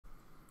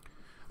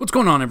What's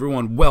going on,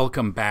 everyone?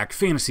 Welcome back.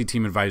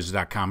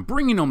 FantasyTeamAdvisors.com,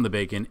 bringing home the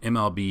bacon,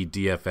 MLB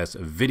DFS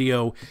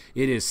video.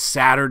 It is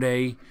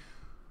Saturday.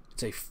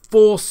 It's a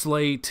full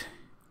slate.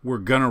 We're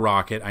going to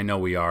rock it. I know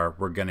we are.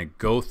 We're going to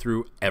go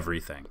through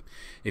everything.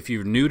 If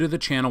you're new to the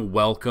channel,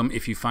 welcome.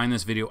 If you find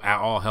this video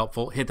at all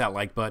helpful, hit that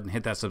like button,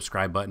 hit that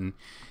subscribe button.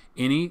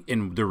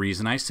 And the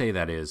reason I say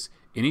that is,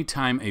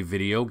 anytime a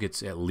video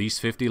gets at least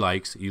 50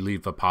 likes, you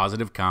leave a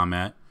positive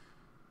comment,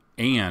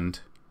 and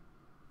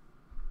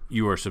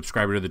you are a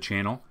subscriber to the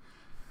channel,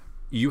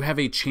 you have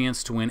a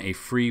chance to win a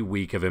free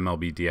week of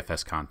MLB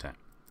DFS content.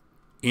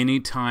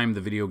 Anytime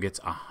the video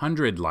gets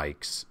 100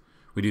 likes,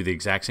 we do the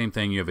exact same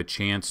thing. You have a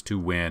chance to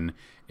win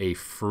a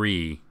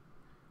free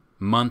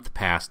month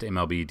pass to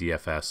MLB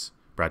DFS,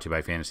 brought to you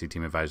by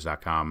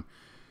FantasyTeamAdvisors.com.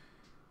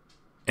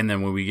 And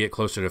then when we get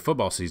closer to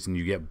football season,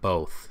 you get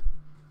both.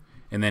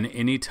 And then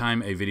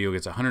anytime a video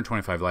gets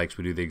 125 likes,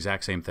 we do the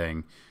exact same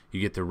thing. You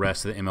get the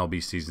rest of the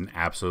MLB season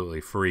absolutely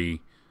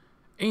free.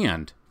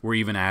 And we're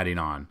even adding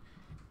on,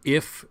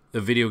 if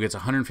the video gets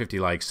 150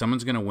 likes,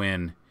 someone's going to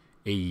win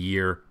a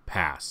year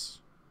pass.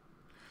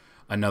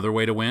 Another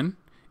way to win,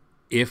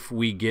 if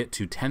we get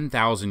to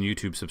 10,000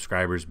 YouTube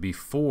subscribers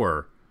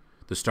before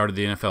the start of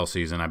the NFL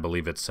season, I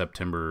believe it's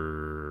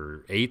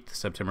September 8th,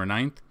 September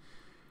 9th,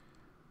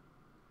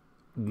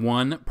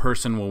 one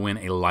person will win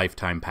a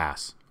lifetime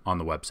pass on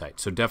the website.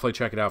 So definitely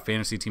check it out.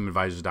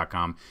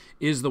 FantasyTeamAdvisors.com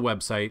is the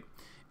website.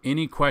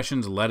 Any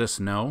questions, let us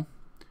know.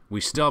 We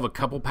still have a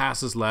couple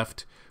passes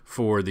left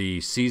for the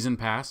season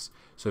pass.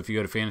 So if you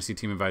go to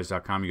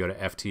FantasyTeamAdvisors.com, you go to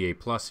FTA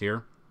Plus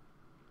here.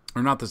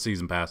 Or not the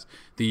season pass,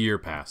 the year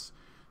pass.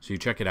 So you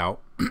check it out.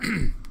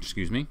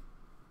 Excuse me.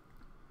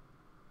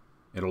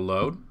 It'll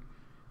load.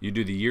 You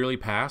do the yearly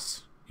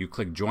pass. You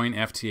click Join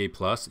FTA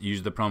Plus.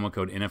 Use the promo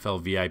code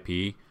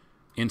NFLVIP.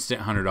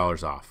 Instant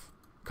 $100 off.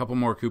 A couple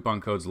more coupon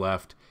codes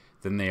left.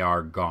 Then they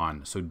are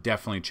gone. So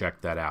definitely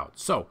check that out.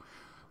 So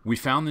we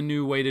found the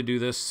new way to do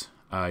this.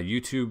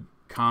 YouTube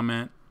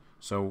comment.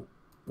 So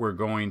we're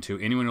going to,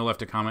 anyone who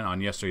left a comment on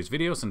yesterday's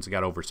video, since it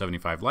got over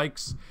 75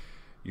 likes,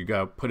 you got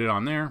to put it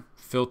on there,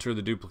 filter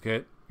the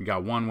duplicate. You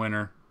got one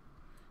winner.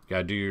 You got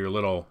to do your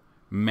little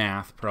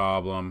math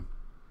problem,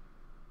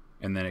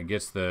 and then it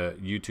gets the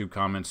YouTube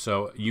comments.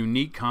 So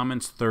unique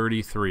comments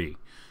 33.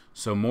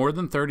 So more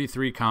than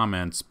 33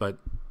 comments, but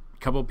a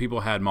couple of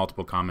people had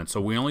multiple comments.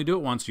 So we only do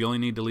it once. You only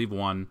need to leave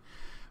one.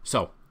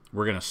 So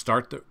we're going to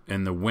start,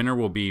 and the winner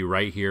will be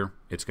right here.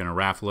 It's going to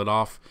raffle it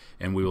off,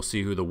 and we will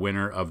see who the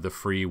winner of the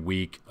free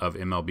week of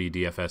MLB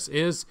DFS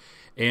is.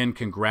 And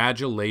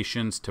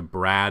congratulations to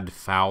Brad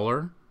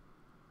Fowler.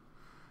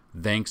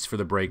 Thanks for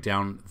the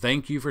breakdown.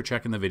 Thank you for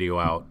checking the video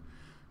out.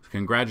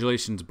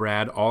 Congratulations,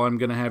 Brad. All I'm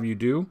going to have you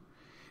do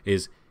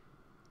is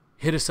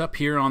hit us up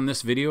here on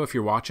this video if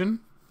you're watching.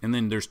 And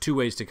then there's two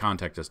ways to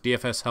contact us.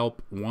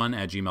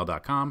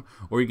 dfshelp1@gmail.com,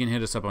 or you can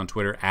hit us up on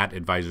Twitter at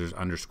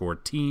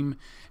advisors_team,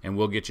 and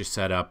we'll get you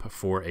set up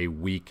for a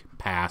week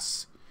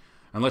pass.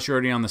 Unless you're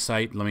already on the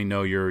site, let me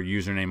know your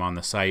username on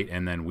the site,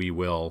 and then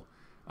we'll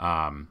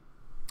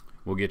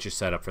get you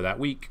set up for that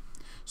week.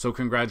 So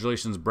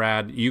congratulations,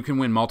 Brad. You can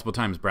win multiple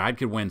times. Brad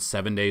could win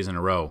 7 days in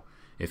a row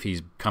if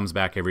he comes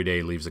back every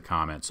day, leaves a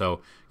comment.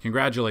 So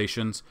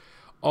congratulations.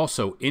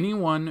 Also,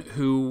 anyone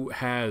who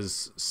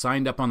has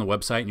signed up on the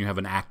website and you have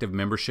an active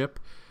membership,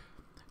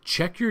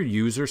 check your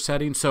user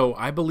settings. So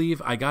I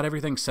believe I got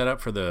everything set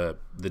up for the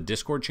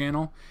Discord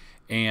channel,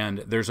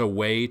 and there's a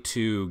way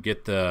to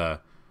get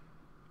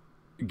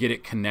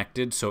it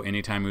connected. So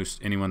anytime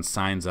anyone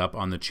signs up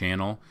on the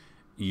channel,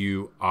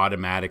 you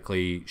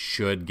automatically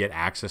should get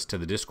access to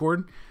the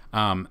Discord.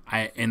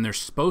 And there's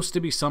supposed to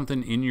be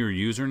something in your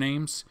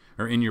usernames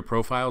or in your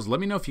profiles. Let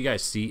me know if you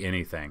guys see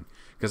anything,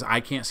 because I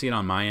can't see it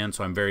on my end,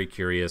 so I'm very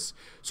curious.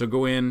 So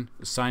go in,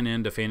 sign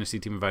in to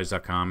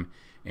FantasyTeamAdvisors.com,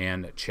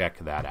 and check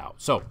that out.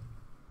 So,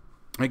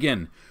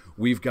 again,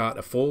 we've got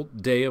a full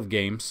day of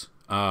games.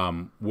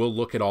 We'll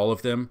look at all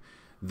of them.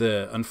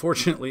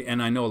 Unfortunately,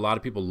 and I know a lot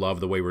of people love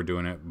the way we're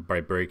doing it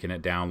by breaking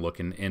it down,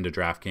 looking into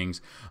DraftKings.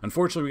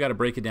 Unfortunately, we got to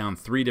break it down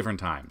 3 different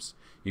times.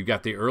 You've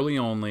got the early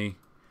only,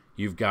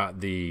 you've got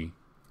the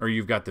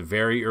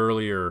very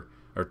early or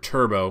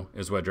turbo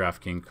is what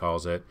DraftKings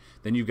calls it.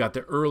 Then you've got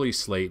the early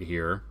slate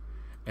here,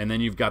 and then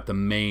you've got the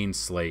main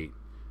slate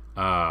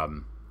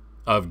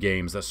of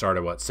games that start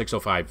at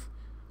 6:05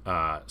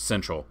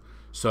 Central.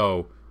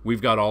 So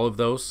we've got all of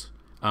those,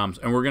 and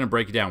we're going to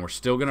break it down. We're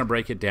still going to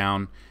break it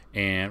down,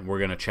 and we're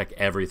going to check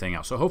everything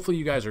out. So hopefully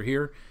you guys are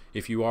here.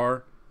 If you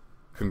are,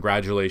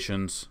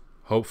 congratulations.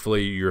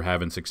 Hopefully you're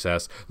having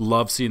success.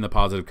 Love seeing the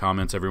positive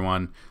comments,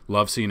 everyone.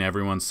 Love seeing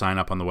everyone sign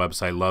up on the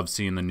website. Love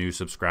seeing the new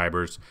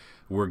subscribers.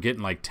 We're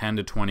getting like 10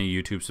 to 20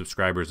 YouTube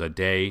subscribers a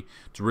day.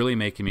 It's really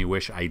making me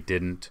wish I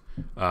didn't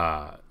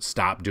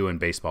stop doing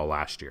baseball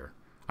last year.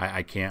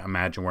 I can't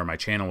imagine where my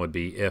channel would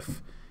be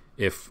if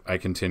I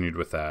continued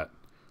with that.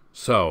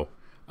 So,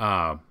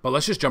 but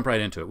let's just jump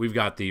right into it. We've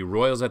got the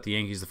Royals at the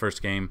Yankees, the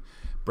first game.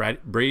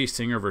 Brady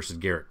Singer versus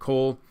Garrett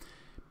Cole.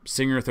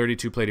 Singer,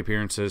 32 plate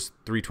appearances,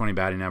 320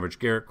 batting average.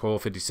 Garrett Cole,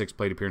 56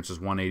 plate appearances,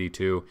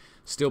 182.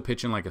 Still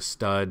pitching like a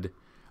stud.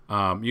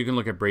 You can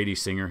look at Brady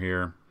Singer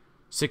here.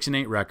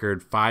 6-8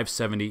 record,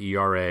 5.70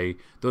 ERA.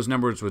 Those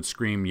numbers would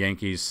scream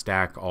Yankees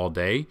stack all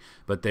day,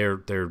 but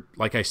they're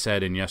like I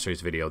said in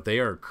yesterday's video, they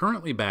are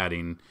currently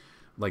batting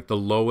like the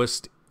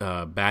lowest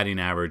batting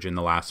average in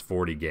the last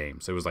 40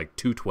 games. It was like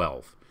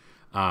 212.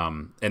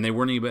 And they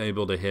weren't even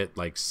able to hit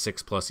like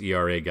 6+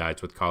 ERA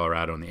guys with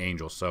Colorado and the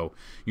Angels, so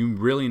you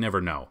really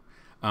never know.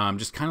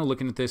 Just kind of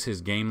looking at this,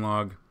 his game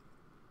log,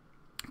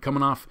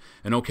 coming off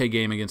an okay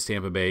game against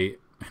Tampa Bay.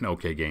 An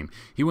okay game.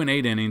 He went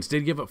 8 innings,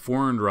 did give up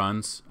 4 earned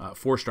runs,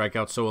 4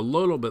 strikeouts, so a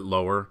little bit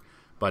lower,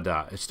 but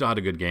it still had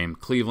a good game.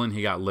 Cleveland,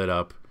 he got lit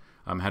up,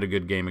 had a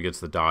good game against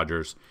the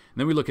Dodgers.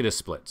 And then we look at his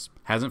splits.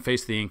 Hasn't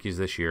faced the Yankees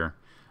this year.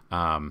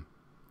 On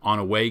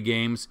away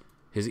games,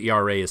 his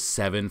ERA is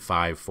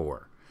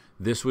 7.54.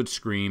 This would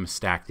scream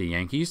stack the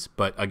Yankees,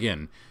 but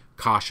again,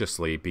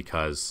 cautiously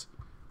because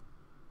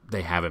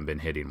they haven't been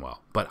hitting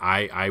well. But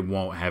I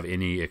won't have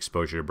any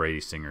exposure to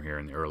Brady Singer here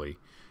in the early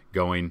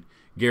going.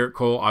 Garrett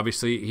Cole,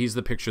 obviously, he's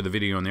the picture of the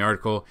video in the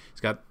article. He's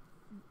got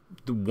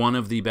one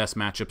of the best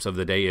matchups of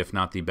the day, if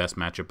not the best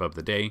matchup of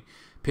the day.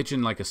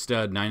 Pitching like a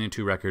stud,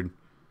 9-2 record,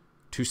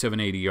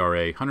 2.78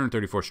 ERA,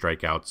 134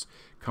 strikeouts.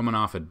 Coming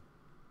off a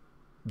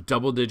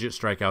double-digit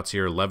strikeouts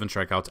here, 11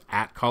 strikeouts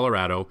at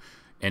Colorado,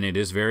 and it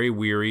is very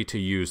weary to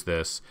use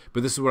this,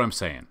 but this is what I'm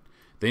saying.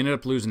 They ended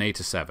up losing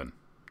 8-7.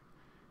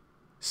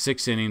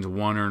 6 innings,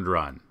 1 earned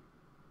run.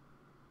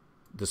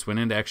 This went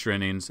into extra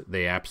innings.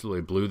 They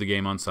absolutely blew the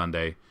game on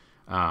Sunday.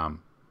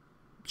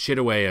 Shit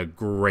away a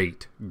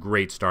great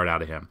start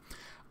out of him.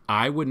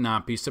 I would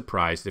not be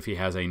surprised if he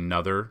has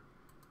another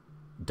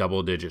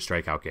double-digit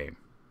strikeout game.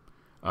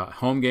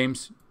 Home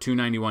games,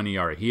 2.91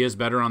 ERA. He is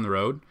better on the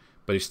road,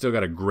 but he's still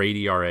got a great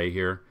ERA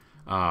here.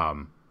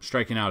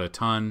 Striking out a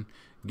ton.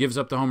 Gives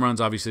up the home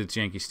runs, obviously it's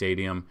Yankee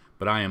Stadium,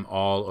 but I am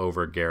all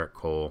over Garrett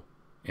Cole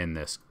in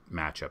this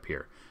matchup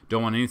here.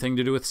 Don't want anything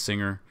to do with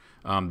Singer.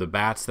 The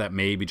bats that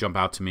maybe jump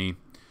out to me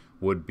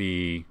would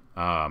be,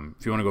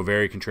 if you want to go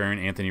very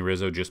contrarian, Anthony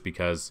Rizzo, just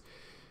because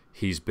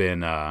he's been,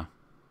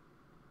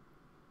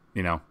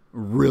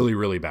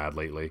 really bad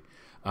lately.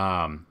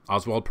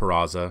 Oswald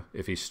Peraza,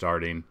 if he's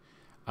starting.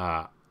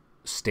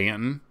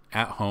 Stanton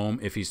at home,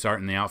 if he's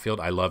starting the outfield.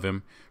 I love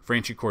him.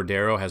 Franchi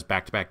Cordero has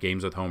back-to-back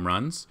games with home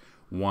runs.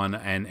 One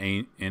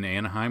in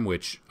Anaheim,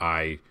 which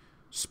I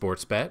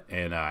sports bet,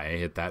 and I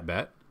hit that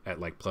bet at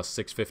like plus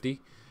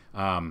 650.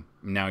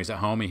 Now he's at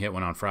home. He hit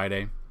one on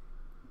Friday.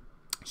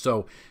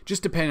 So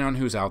just depending on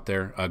who's out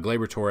there,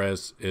 Gleyber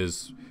Torres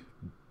is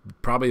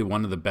probably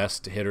one of the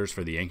best hitters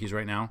for the Yankees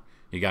right now.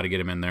 You got to get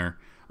him in there.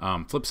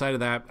 Flip side of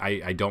that,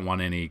 I don't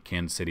want any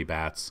Kansas City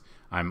bats.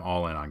 I'm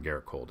all in on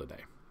Garrett Cole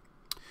today.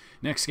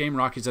 Next game,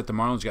 Rockies at the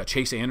Marlins. You got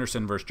Chase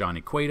Anderson versus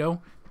Johnny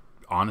Cueto.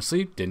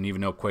 Honestly, didn't even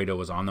know Cueto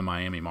was on the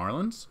Miami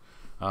Marlins.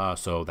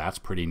 So that's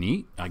pretty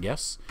neat, I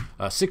guess.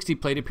 60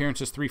 plate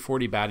appearances,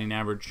 340 batting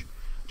average.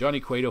 Johnny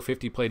Cueto,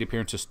 50 plate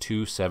appearances,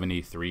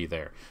 273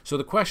 there. So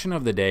the question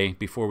of the day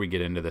before we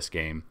get into this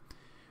game,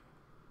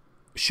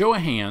 show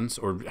of hands,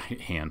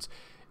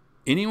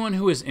 anyone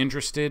who is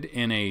interested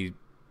in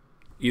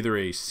either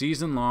a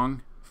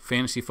season-long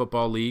fantasy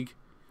football league,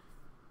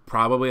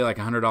 probably like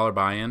 $100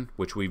 buy-in,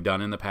 which we've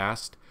done in the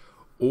past,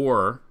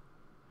 or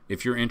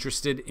if you're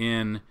interested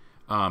in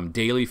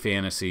daily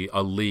fantasy,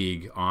 a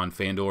league on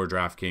Fanduel or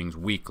DraftKings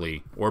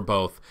weekly, or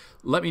both,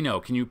 let me know.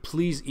 Can you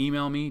please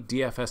email me,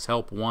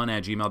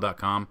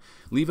 dfshelp1@gmail.com.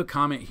 Leave a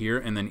comment here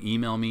and then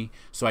email me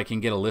so I can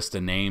get a list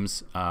of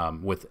names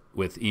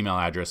with email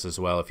address as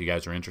well if you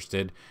guys are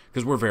interested,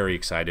 because we're very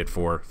excited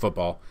for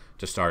football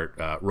to start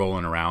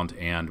rolling around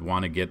and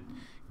want to get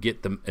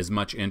as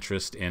much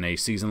interest in a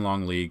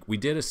season-long league. We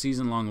did a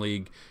season-long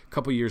league a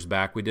couple years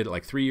back. We did it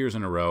like 3 years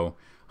in a row,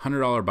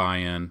 $100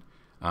 buy-in.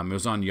 It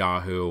was on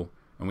Yahoo,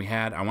 and we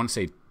had, I want to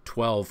say,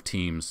 12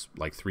 teams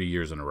like 3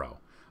 years in a row.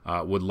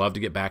 Would love to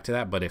get back to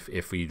that, but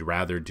if we'd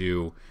rather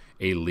do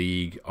a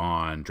league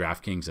on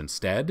DraftKings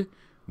instead,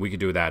 we could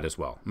do that as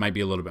well. Might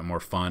be a little bit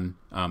more fun.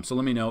 So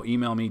let me know.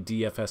 Email me,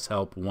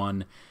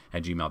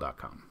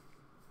 dfshelp1@gmail.com.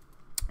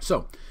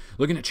 So,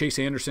 looking at Chase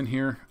Anderson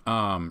here,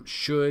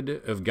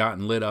 should have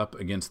gotten lit up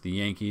against the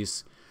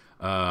Yankees.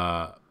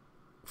 5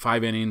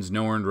 innings,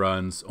 no earned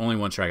runs, only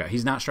 1 strikeout.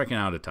 He's not striking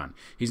out a ton.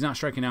 He's not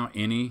striking out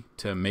any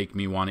to make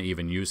me want to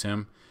even use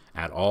him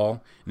at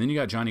all. And then you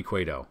got Johnny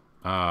Cueto.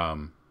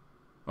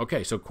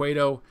 Okay, so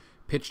Cueto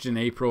pitched in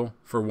April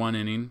for 1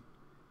 inning,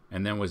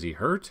 and then was he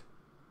hurt?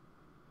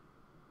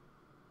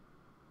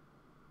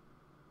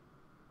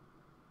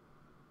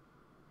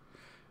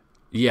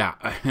 Yeah,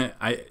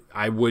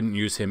 I wouldn't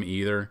use him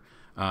either.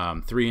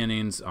 3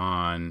 innings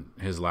on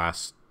his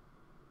last.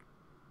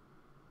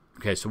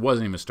 Okay, so it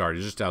wasn't even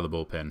started, just out of the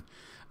bullpen.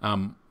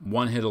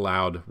 1 hit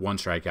allowed, 1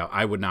 strikeout.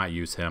 I would not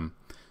use him.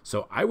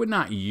 So I would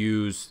not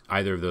use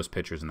either of those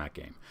pitchers in that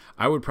game.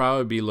 I would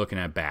probably be looking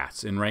at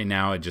bats. And right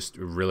now, it just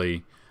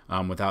really,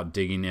 without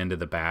digging into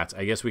the bats,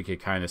 I guess we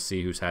could kind of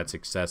see who's had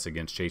success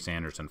against Chase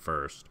Anderson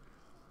first.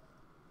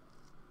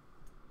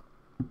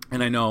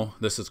 And I know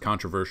this is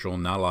controversial.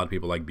 Not a lot of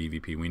people like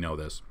BVP. We know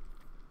this.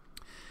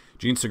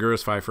 Gene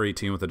Segura's 5 for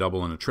 18 with a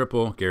double and a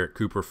triple. Garrett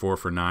Cooper 4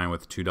 for 9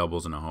 with 2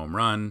 doubles and a home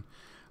run.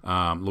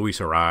 Luis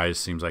Arraez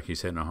seems like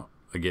he's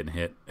getting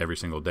hit every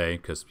single day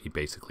because he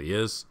basically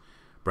is.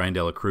 Brian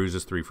De La Cruz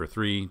is 3 for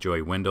 3.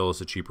 Joey Wendell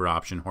is a cheaper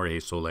option. Jorge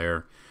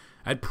Soler.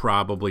 I'd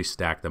probably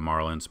stack the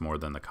Marlins more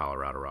than the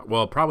Colorado Rockies.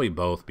 Well, probably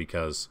both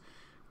because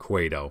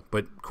Cueto.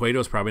 But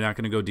Cueto's probably not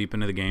going to go deep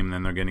into the game, and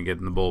then they're going to get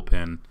in the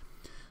bullpen.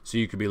 So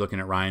you could be looking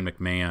at Ryan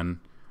McMahon,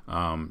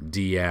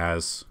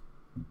 Diaz,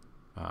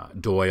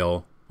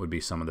 Doyle would be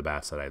some of the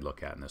bats that I'd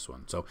look at in this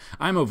one. So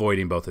I'm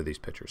avoiding both of these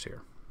pitchers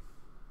here.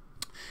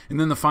 And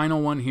then the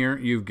final one here,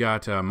 you've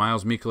got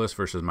Miles Mikolas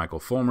versus Michael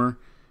Fulmer.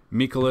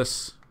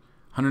 Mikolas,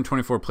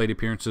 124 plate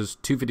appearances,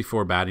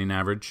 254 batting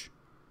average,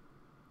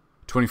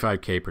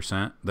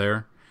 25%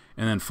 there.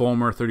 And then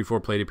Fulmer, 34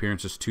 plate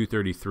appearances,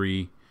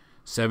 233,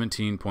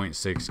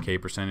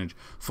 17.6K percentage.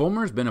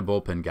 Fulmer's been a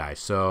bullpen guy,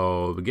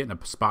 so getting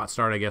a spot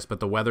start, I guess,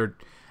 but the weather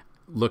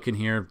looking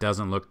here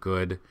doesn't look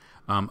good.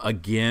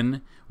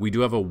 Again, we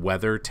do have a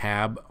weather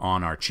tab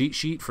on our cheat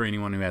sheet for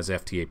anyone who has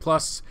FTA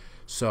Plus.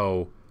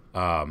 So,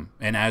 and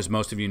as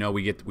most of you know,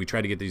 we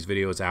try to get these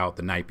videos out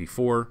the night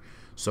before.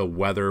 So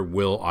weather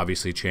will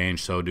obviously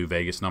change. So do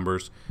Vegas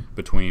numbers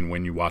between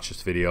when you watch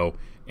this video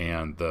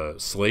and the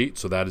slate.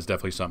 So that is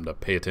definitely something to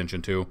pay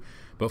attention to.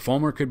 But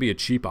Fulmer could be a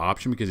cheap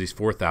option because he's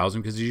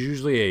 4,000 because he's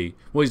usually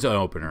he's an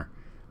opener.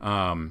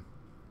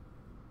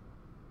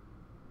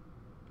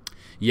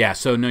 Yeah,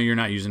 so no, you're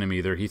not using him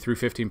either. He threw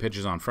 15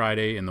 pitches on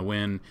Friday in the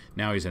win.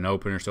 Now he's an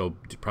opener, so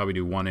probably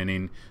do 1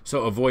 inning.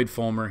 So avoid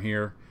Fulmer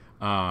here.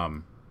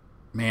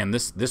 Man,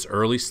 this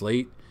early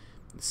slate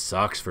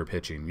sucks for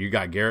pitching. You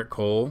got Garrett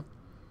Cole,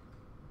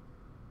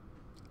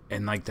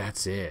 and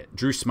that's it.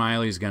 Drew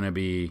Smyly's going to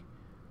be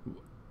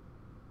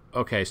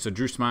okay. So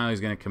Drew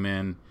Smyly's going to come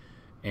in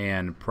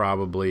and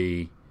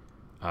probably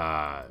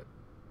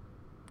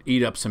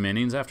eat up some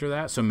innings after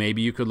that. So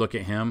maybe you could look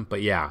at him,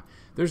 but yeah.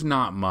 There's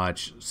not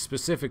much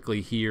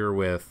specifically here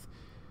with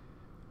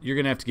you're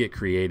going to have to get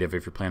creative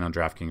if you're playing on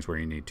DraftKings where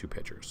you need 2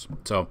 pitchers.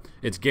 So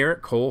it's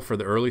Garrett Cole for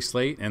the early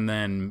slate, and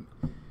then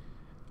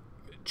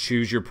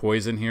choose your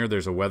poison here.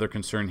 There's a weather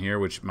concern here,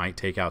 which might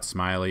take out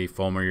Smyly.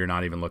 Fulmer you're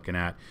not even looking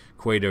at.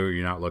 Cueto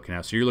you're not looking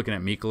at. So you're looking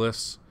at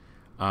Mikolas.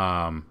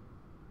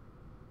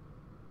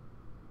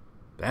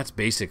 That's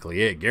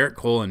basically it. Garrett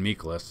Cole and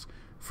Mikolas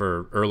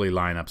for early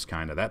lineups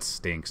kind of. That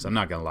stinks. I'm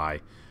not going to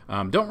lie.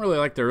 Don't really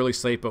like the early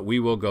slate, but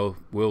we've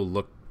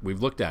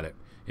looked at it.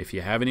 If you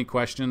have any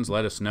questions,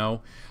 let us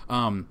know.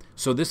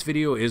 So this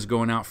video is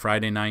going out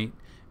Friday night,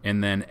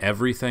 and then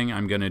everything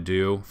I'm going to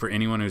do for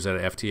anyone who's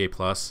at FTA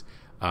Plus,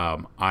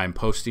 I'm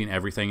posting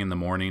everything in the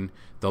morning.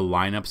 The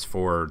lineups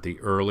for the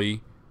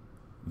early,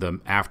 the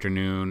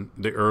afternoon,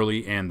 the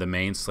early, and the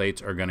main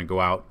slates are going to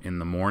go out in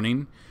the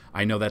morning.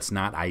 I know that's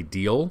not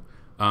ideal,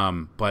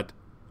 but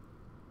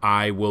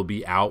I will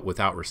be out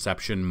without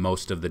reception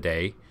most of the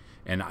day.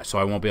 And so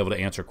I won't be able to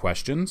answer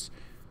questions.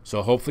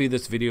 So hopefully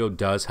this video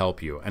does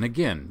help you. And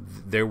again,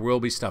 there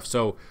will be stuff.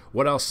 So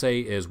what I'll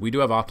say is we do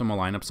have optimal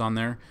lineups on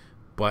there,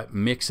 but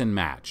mix and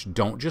match.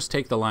 Don't just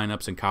take the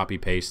lineups and copy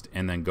paste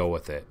and then go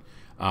with it.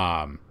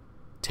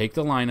 Take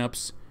the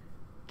lineups,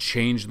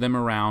 change them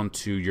around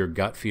to your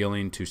gut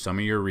feeling, to some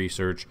of your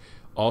research.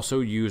 Also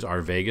use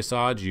our Vegas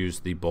odds, use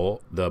the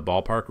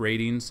ballpark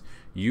ratings,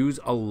 use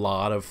a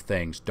lot of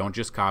things. Don't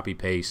just copy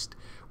paste.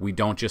 We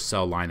don't just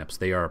sell lineups.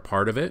 They are a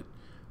part of it.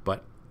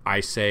 But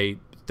I say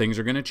things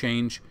are going to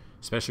change,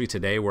 especially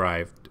today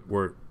where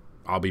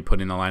I'll be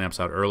putting the lineups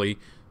out early.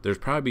 There's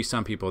probably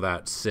some people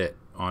that sit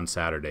on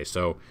Saturday.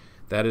 So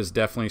that is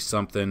definitely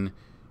something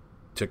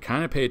to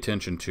kind of pay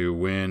attention to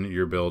when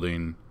you're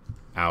building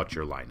out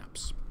your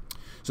lineups.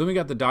 So then we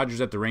got the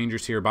Dodgers at the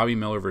Rangers here. Bobby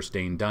Miller versus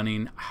Dane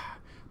Dunning.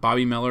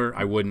 Bobby Miller,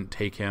 I wouldn't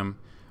take him.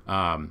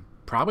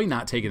 Probably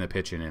not taking the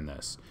pitching in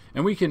this.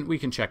 And we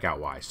can check out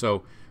why.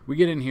 So we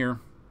get in here.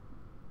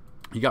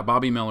 You got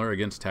Bobby Miller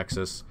against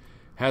Texas.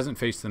 Hasn't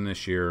faced them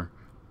this year.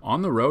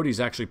 On the road, he's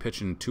actually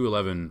pitching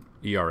 2.11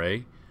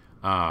 ERA.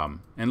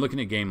 And looking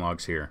at game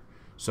logs here.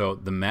 So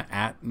the Met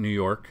at New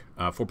York,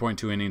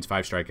 4.2 innings,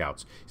 5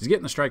 strikeouts. He's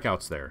getting the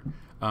strikeouts there.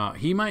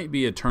 He might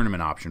be a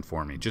tournament option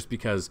for me just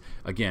because,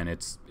 again,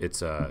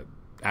 it's a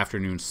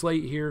afternoon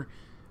slate here,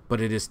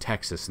 but it is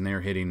Texas, and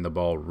they're hitting the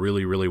ball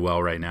really, really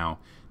well right now.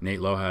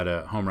 Nate Lowe had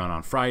a home run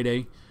on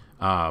Friday,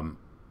 and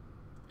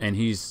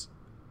he's,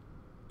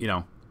 he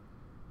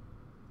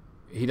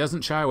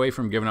doesn't shy away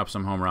from giving up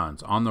some home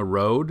runs. On the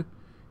road,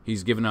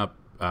 he's given up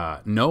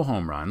no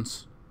home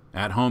runs.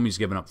 At home, he's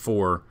given up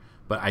 4.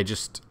 But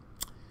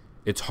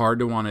it's hard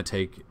to want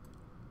to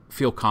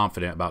feel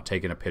confident about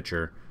taking a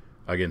pitcher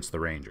against the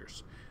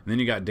Rangers. And then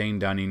you got Dane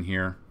Dunning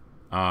here.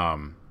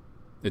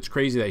 It's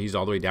crazy that he's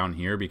all the way down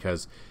here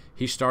because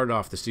he started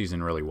off the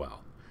season really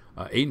well.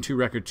 8-2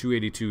 record,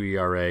 2.82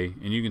 ERA,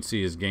 and you can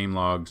see his game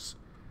logs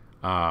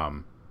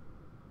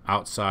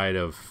outside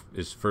of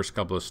his first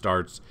couple of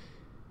starts.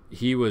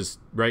 He was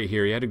right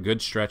here. He had a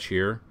good stretch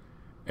here,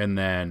 and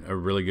then a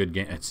really good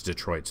game. It's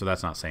Detroit, so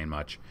that's not saying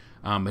much.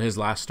 But his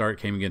last start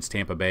came against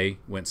Tampa Bay,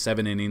 went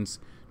 7 innings,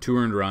 2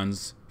 earned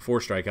runs, 4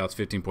 strikeouts,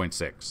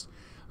 15.6.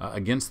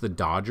 Against the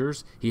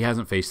Dodgers, he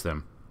hasn't faced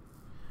them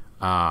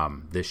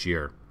this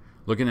year.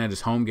 Looking at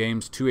his home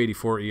games,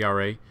 2.84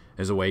 ERA.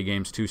 His away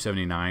games,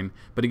 2.79.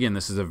 But again,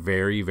 this is a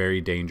very,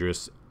 very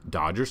dangerous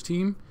Dodgers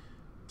team.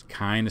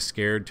 Kind of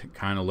scared to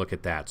kind of look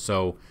at that.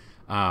 So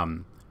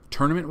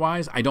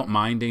tournament-wise, I don't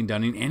mind Dane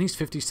Dunning, and he's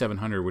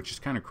 5,700, which is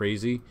kind of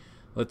crazy.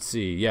 Let's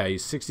see. Yeah,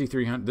 he's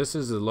 6,300. This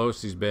is the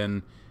lowest he's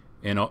been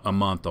in a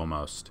month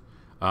almost.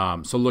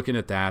 So looking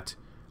at that,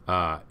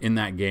 in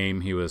that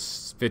game, he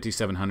was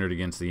 5,700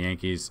 against the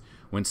Yankees,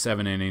 went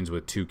 7 innings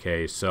with 2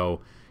 Ks.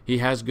 So he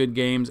has good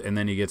games, and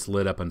then he gets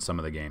lit up in some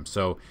of the games.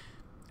 So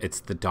it's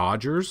the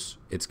Dodgers.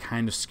 It's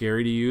kind of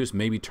scary to use,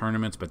 maybe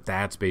tournaments, but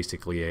that's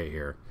basically it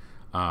here.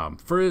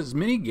 For as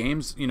many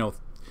games,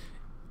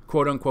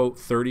 quote-unquote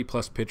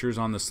 30-plus pitchers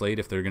on the slate,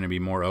 if they're going to be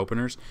more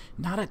openers,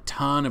 not a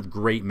ton of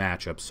great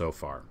matchups so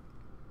far.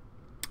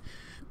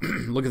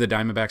 Look at the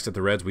Diamondbacks at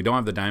the Reds. We don't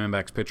have the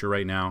Diamondbacks pitcher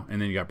right now.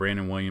 And then you got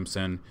Brandon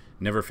Williamson.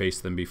 Never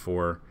faced them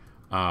before.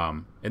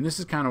 And this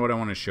is kind of what I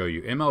want to show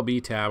you.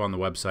 MLB tab on the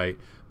website,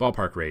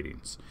 ballpark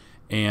ratings.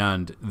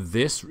 And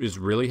this is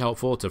really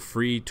helpful. It's a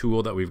free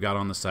tool that we've got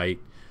on the site.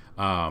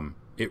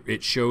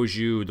 It shows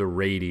you the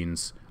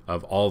ratings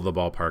of all the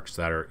ballparks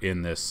that are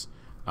in this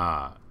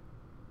on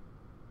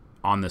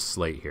this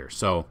slate here.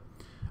 So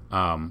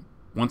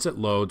once it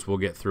loads, we'll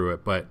get through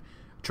it. But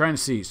trying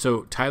to see.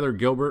 So Tyler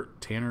Gilbert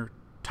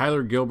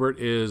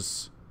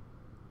is...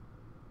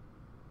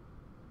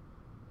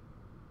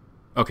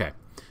 Okay.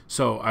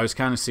 So I was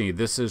kind of seeing,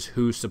 this is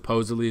who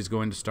supposedly is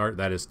going to start.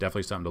 That is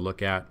definitely something to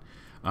look at.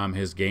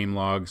 His game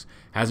logs.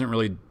 Hasn't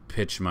really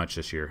pitched much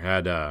this year.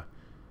 Had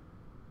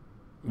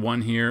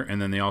one here, and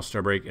then the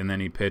All-Star break, and then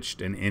he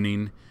pitched an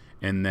inning,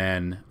 and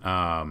then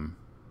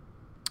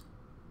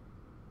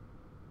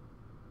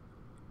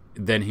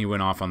he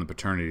went off on the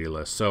paternity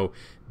list. So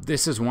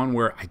this is one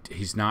where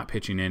he's not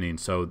pitching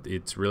innings, so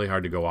it's really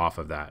hard to go off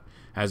of that.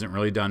 Hasn't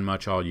really done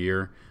much all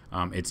year.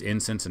 It's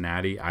in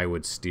Cincinnati. I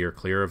would steer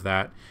clear of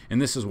that,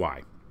 and this is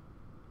why.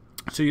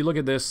 So you look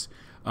at this,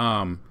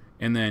 and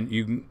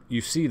then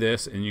you see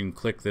this, and you can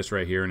click this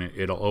right here, and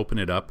it'll open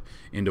it up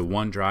into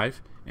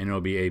OneDrive, and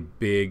it'll be a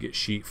big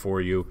sheet for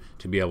you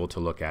to be able to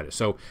look at it.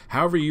 So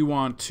however you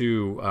want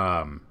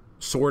to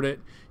sort it,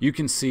 you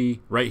can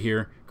see right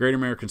here, Great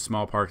American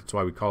Small Park, that's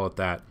why we call it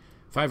that,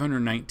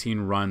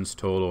 519 runs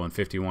total in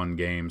 51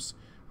 games,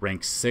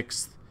 ranked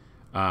 6th,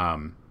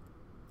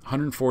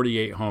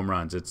 148 home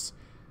runs. It's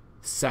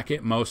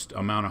second most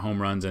amount of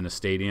home runs in a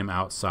stadium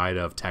outside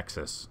of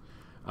Texas.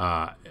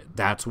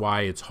 That's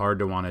why it's hard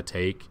to want to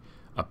take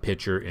a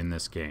pitcher in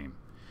this game.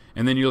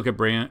 And then you look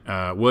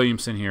at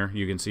Williamson here.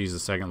 You can see he's the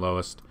second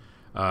lowest.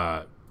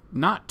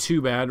 Not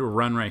too bad a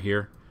run right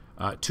here.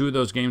 2 of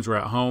those games were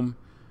at home.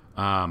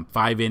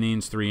 5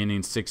 innings, 3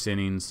 innings, 6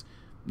 innings.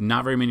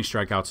 Not very many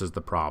strikeouts is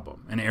the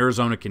problem. And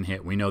Arizona can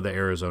hit. We know that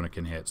Arizona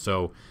can hit.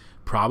 So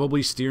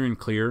probably steering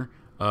clear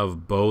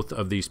of both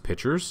of these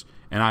pitchers,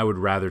 and I would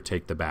rather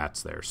take the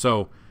bats there.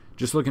 So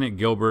just looking at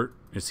Gilbert,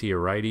 is he a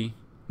righty?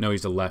 No,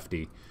 he's a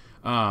lefty.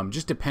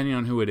 Just depending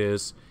on who it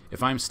is,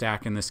 if I'm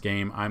stacking this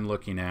game, I'm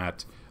looking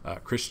at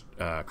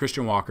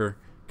Christian Walker,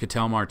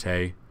 Ketel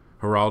Marte,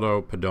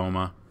 Geraldo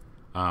Perdomo,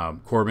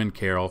 Corbin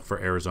Carroll for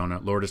Arizona,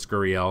 Lourdes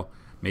Gurriel,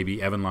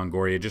 maybe Evan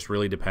Longoria. It just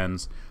really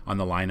depends on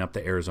the lineup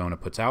that Arizona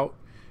puts out.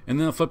 And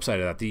then the flip side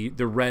of that,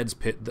 the Reds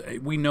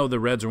we know the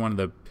Reds are one of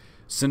the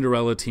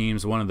Cinderella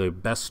teams, one of the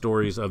best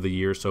stories of the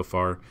year so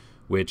far,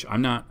 which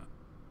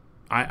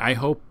I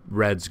hope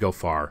Reds go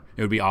far.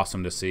 It would be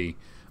awesome to see.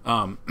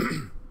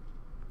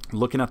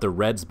 Looking at the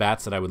Reds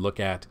bats that I would look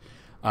at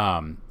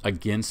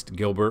against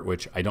Gilbert,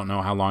 which I don't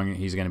know how long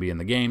he's going to be in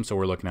the game, so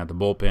we're looking at the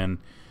bullpen.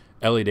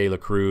 Ellie De La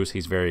Cruz,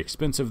 he's very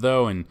expensive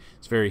though, and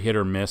it's very hit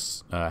or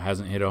miss.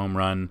 Hasn't hit a home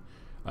run.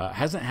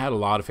 Hasn't had a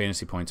lot of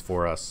fantasy points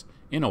for us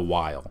in a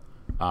while,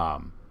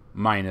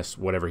 minus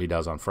whatever he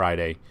does on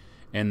Friday.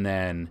 And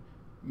then,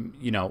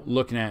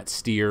 looking at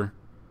Steer,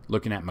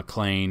 looking at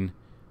McClain,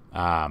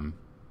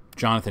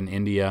 Jonathan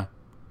India,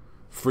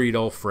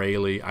 Friedel,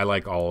 Fraley. I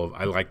like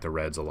the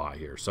Reds a lot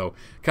here. So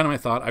kind of my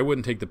thought. I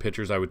wouldn't take the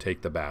pitchers. I would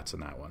take the bats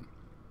in that one.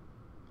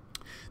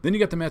 Then you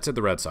got the Mets at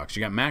the Red Sox. You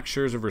got Max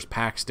Scherzer versus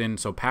Paxton.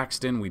 So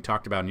Paxton we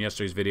talked about in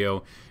yesterday's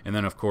video, and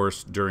then of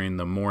course during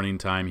the morning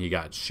time he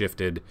got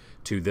shifted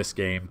to this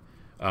game.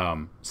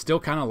 Still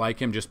kind of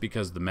like him just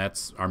because the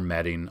Mets are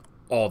metting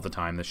all the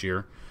time this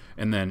year.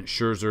 And then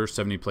Scherzer,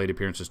 70 plate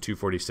appearances,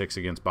 246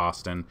 against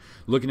Boston.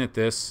 Looking at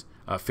this,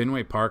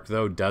 Fenway Park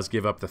though does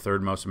give up the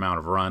third most amount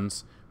of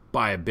runs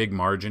by a big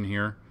margin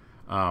here.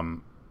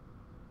 And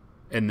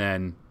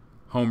then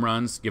home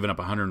runs, giving up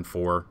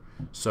 104.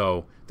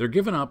 So they're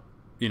giving up,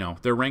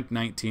 they're ranked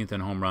 19th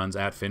in home runs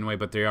at Fenway,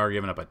 but they are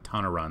giving up a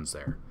ton of runs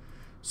there.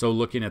 So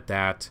looking at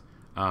that,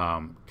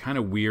 kind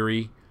of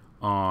weary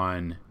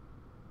on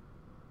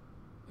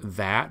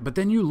that. But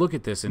then you look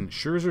at this, and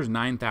Scherzer's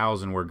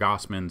 9,000 where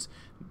Gossman's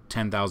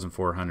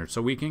 10,400.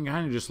 So we can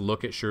kind of just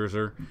look at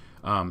Scherzer.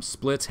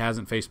 Splits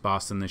hasn't faced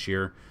Boston this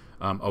year.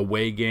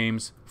 Away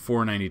games,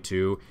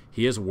 492.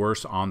 He is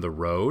worse on the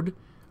road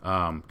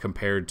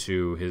compared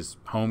to his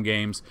home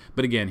games.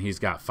 But again, he's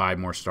got 5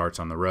 more starts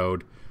on the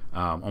road,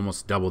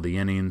 almost double the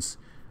innings.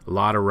 A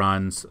lot of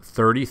runs,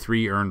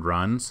 33 earned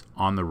runs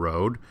on the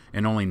road,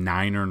 and only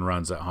 9 earned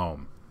runs at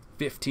home.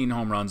 15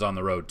 home runs on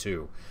the road,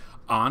 too.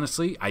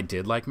 Honestly, I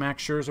did like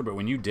Max Scherzer, but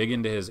when you dig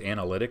into his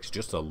analytics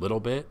just a little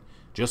bit,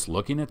 just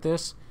looking at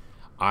this,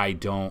 I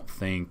don't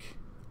think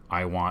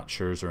I want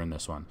Scherzer in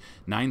this one.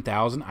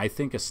 9,000, I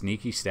think a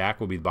sneaky stack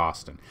will be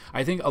Boston.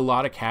 I think a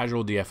lot of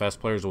casual DFS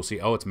players will see,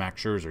 oh, it's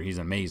Max Scherzer. He's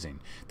amazing.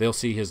 They'll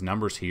see his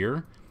numbers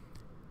here.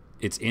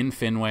 It's in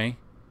Fenway.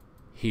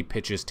 He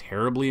pitches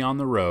terribly on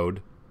the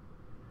road.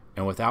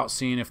 And without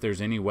seeing if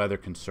there's any weather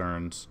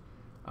concerns,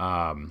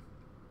 it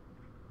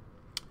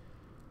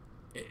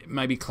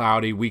might be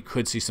cloudy. We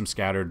could see some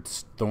scattered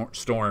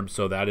storms,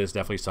 so that is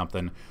definitely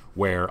something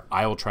where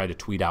I will try to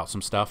tweet out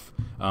some stuff.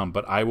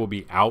 But I will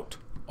be out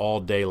all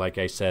day, like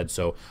I said.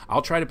 So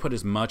I'll try to put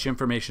as much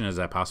information as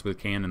I possibly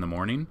can in the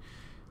morning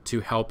to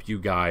help you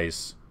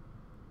guys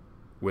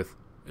with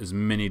as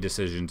many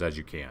decisions as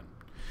you can.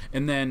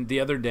 And then the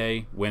other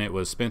day when it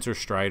was Spencer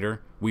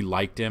Strider, we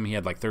liked him. He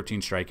had like 13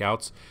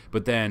 strikeouts.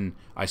 But then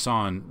I saw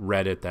on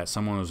Reddit that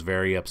someone was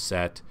very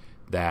upset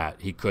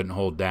that he couldn't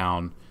hold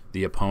down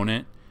the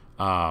opponent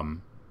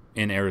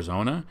in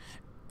Arizona.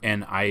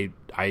 And I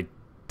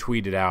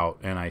tweeted out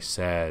and I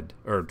said,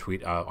 or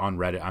tweet on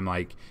Reddit, I'm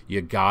like,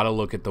 you got to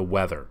look at the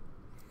weather.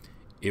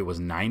 It was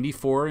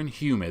 94 and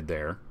humid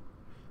there.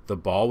 The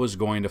ball was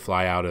going to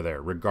fly out of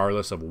there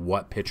regardless of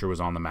what pitcher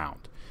was on the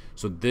mound.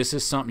 So this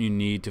is something you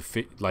need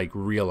to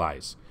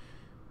realize.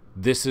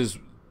 This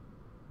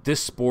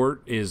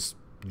sport is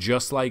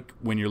just like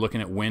when you're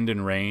looking at wind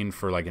and rain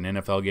for like an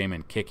NFL game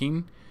and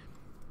kicking.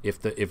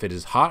 If it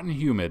is hot and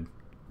humid,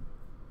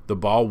 the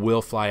ball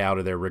will fly out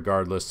of there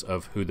regardless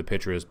of who the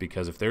pitcher is,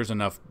 because if there's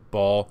enough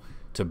ball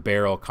to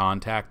barrel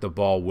contact, the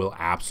ball will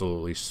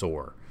absolutely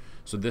soar.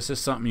 So this is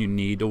something you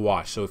need to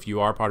watch. So if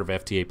you are part of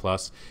FTA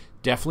Plus,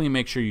 definitely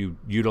make sure you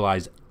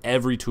utilize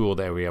every tool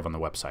that we have on the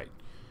website.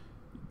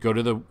 Go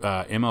to the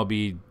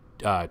MLB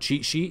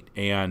cheat sheet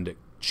and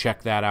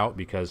check that out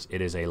because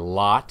it is a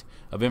lot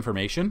of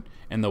information,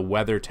 and the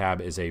weather tab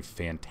is a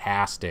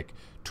fantastic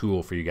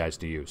tool for you guys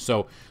to use.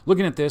 So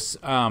looking at this,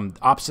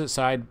 opposite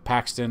side,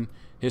 Paxton,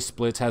 his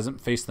splits,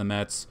 hasn't faced the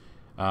Mets,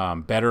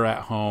 better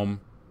at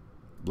home,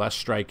 less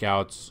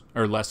strikeouts,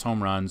 or less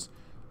home runs,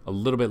 a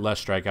little bit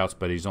less strikeouts,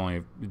 but he's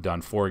only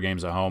done 4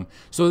 games at home.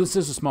 So this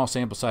is a small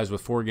sample size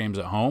with 4 games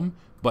at home,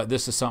 but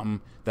this is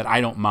something that I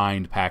don't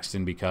mind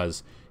Paxton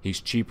because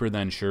he's cheaper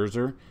than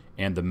Scherzer,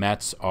 and the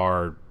Mets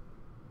are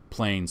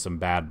playing some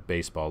bad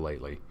baseball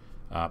lately.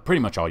 Pretty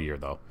much all year,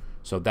 though.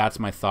 So that's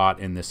my thought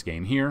in this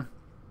game here.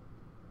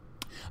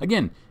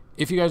 Again,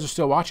 if you guys are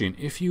still watching,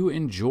 if you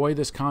enjoy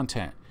this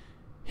content,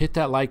 hit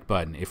that like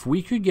button. If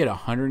we could get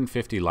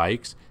 150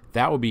 likes,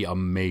 that would be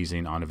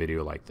amazing on a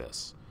video like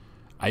this.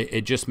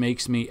 It just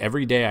makes me,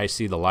 every day I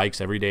see the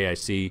likes, every day I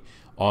see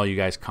all you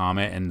guys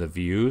comment and the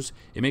views,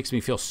 it makes me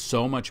feel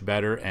so much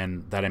better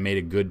and that I made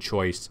a good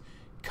choice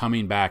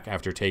coming back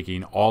after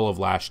taking all of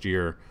last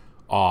year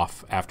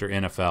off after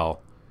NFL.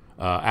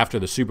 After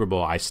the Super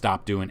Bowl, I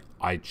shut the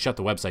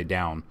website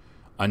down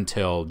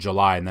until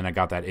July, and then I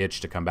got that itch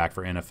to come back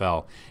for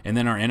NFL. And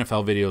then our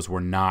NFL videos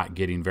were not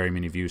getting very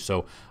many views.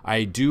 So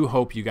I do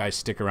hope you guys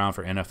stick around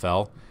for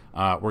NFL.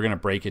 We're going to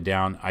break it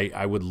down.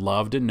 I would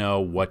love to know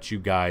what you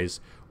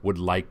guys would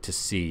like to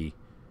see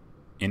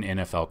in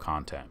NFL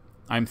content.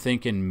 I'm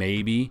thinking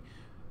maybe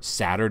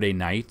Saturday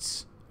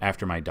nights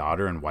after my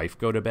daughter and wife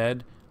go to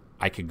bed,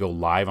 I could go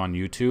live on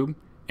YouTube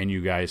and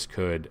you guys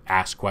could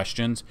ask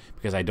questions,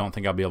 because I don't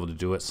think I'll be able to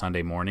do it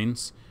Sunday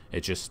mornings.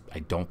 It just, I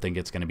don't think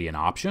it's going to be an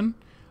option,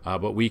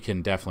 but we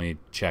can definitely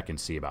check and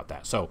see about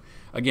that. So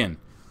again,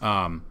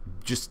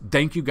 just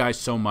thank you guys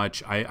so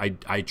much.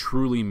 I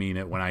truly mean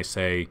it when I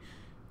say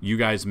you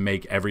guys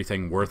make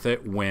everything worth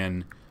it.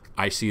 When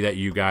I see that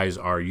you guys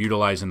are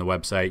utilizing the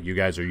website, you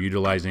guys are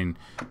utilizing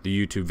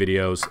the YouTube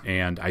videos,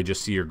 and I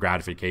just see your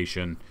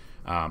gratification.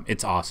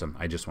 It's awesome.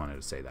 I just wanted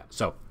to say that.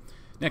 So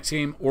next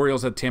game,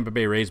 Orioles at Tampa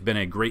Bay Rays. Been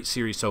a great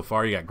series so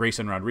far. You got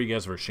Grayson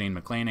Rodriguez versus Shane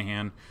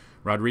McClanahan.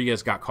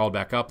 Rodriguez got called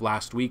back up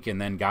last week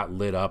and then got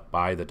lit up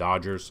by the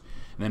Dodgers.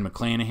 And then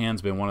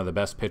McClanahan's been one of the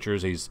best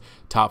pitchers. He's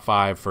top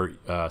 5 for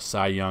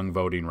Cy Young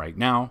voting right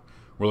now.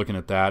 We're looking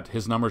at that.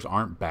 His numbers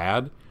aren't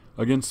bad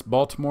against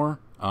Baltimore,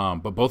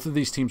 but both of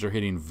these teams are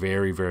hitting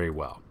very, very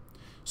well.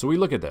 So we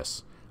look at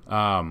this.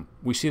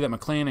 We see that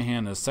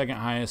McClanahan is second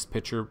highest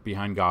pitcher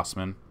behind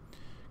Gossman.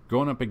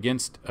 Going up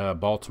against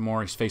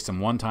Baltimore, he's faced them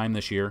 1 time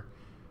this year.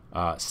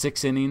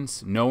 6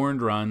 innings, no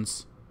earned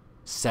runs,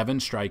 7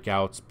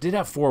 strikeouts. Did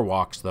have 4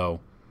 walks, though.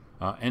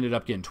 Ended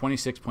up getting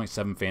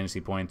 26.7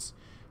 fantasy points.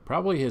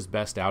 Probably his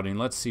best outing.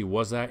 Let's see,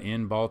 was that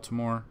in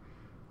Baltimore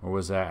or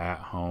was that at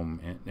home?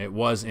 It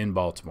was in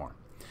Baltimore.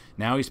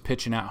 Now he's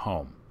pitching at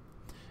home.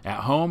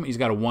 At home, he's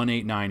got a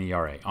 1.89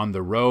 ERA. On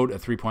the road, a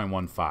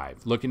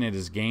 3.15. Looking at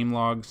his game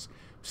logs,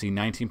 see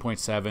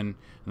 19.7. And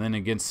then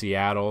against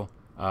Seattle,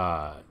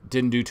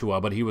 Didn't do too well,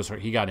 but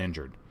he got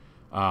injured.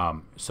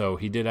 So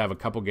he did have a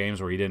couple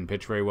games where he didn't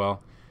pitch very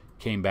well.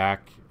 Came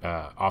back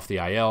off the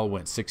IL,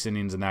 went 6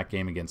 innings in that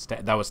game against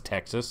that was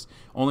Texas.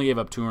 Only gave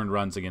up 2 earned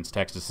runs against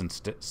Texas and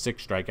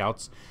 6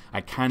 strikeouts.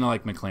 I kind of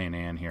like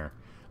McClanahan here.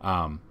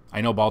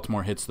 I know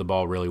Baltimore hits the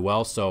ball really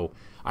well, so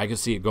I could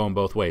see it going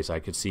both ways. I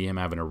could see him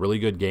having a really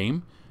good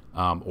game,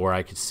 or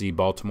I could see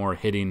Baltimore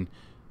hitting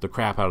the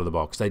crap out of the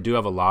ball, because I do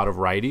have a lot of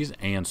righties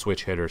and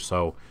switch hitters,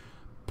 so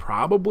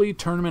probably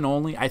tournament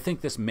only. I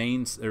think this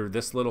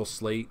little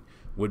slate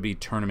would be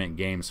tournament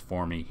games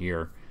for me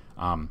here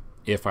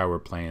if I were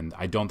playing.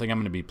 I don't think I'm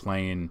going to be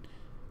playing.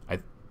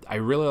 I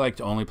really like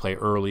to only play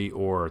early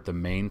or the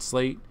main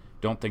slate.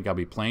 Don't think I'll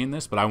be playing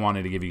this, but I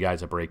wanted to give you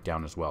guys a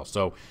breakdown as well.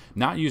 So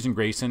not using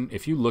Grayson.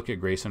 If you look at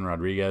Grayson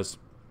Rodriguez,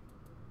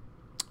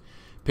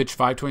 pitched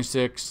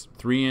 526,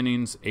 3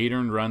 innings, 8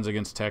 earned runs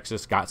against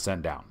Texas, got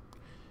sent down.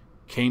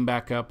 Came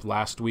back up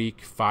last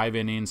week, 5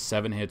 innings,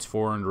 7 hits,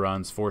 4 earned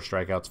runs, 4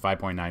 strikeouts,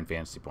 5.9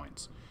 fantasy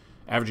points.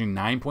 Averaging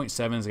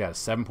 9.7, he's got a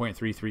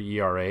 7.33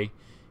 ERA.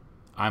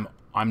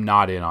 I'm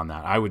not in on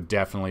that. I would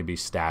definitely be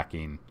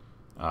stacking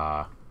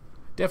Tampa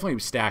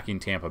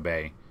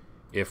Bay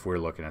if we're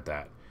looking at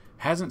that.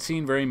 Hasn't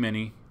seen very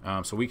many,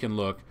 so we can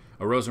look.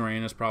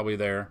 Arozarena is probably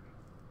there.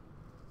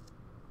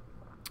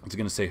 It's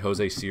going to say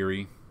Jose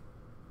Siri.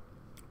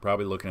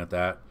 Probably looking at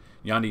that.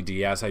 Yandy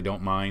Diaz, I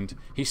don't mind.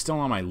 He's still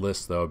on my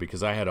list though,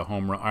 because I had a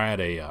home run. I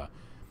had a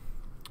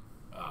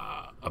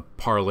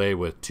parlay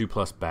with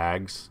 2+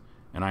 bags,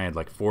 and I had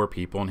like 4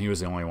 people, and he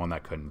was the only one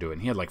that couldn't do it.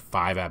 And he had like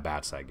 5 at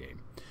bats that game.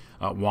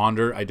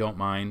 Wander, I don't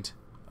mind.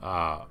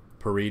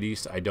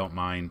 Paredes, I don't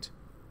mind.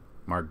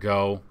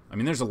 Margot. I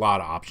mean, there's a lot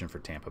of option for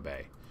Tampa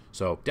Bay.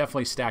 So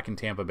definitely stacking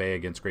Tampa Bay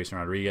against Grayson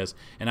Rodriguez,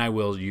 and I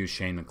will use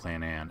Shane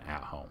McClanahan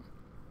at home.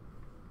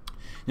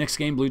 Next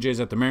game, Blue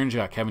Jays at the Mariners. You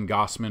got Kevin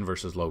Gausman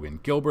versus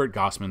Logan Gilbert.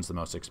 Gausman's the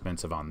most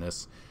expensive on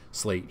this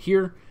slate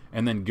here,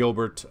 and then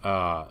Gilbert.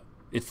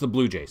 It's the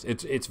Blue Jays.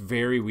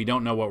 We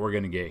don't know what we're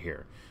going to get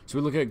here. So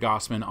we look at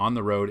Gausman on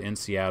the road in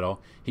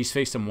Seattle. He's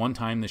faced him 1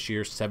 time this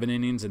year, 7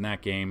 innings in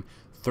that game,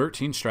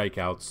 13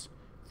 strikeouts,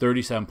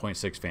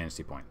 37.6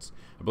 fantasy points.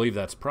 I believe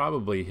that's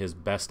probably his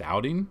best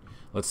outing.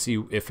 Let's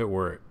see if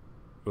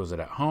was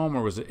it at home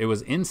or it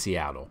was in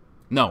Seattle?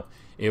 No,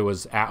 it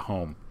was at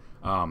home.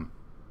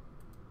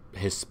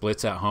 His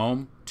splits at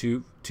home,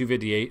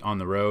 258 on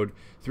the road,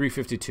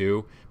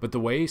 352. But the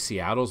way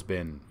Seattle's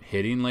been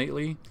hitting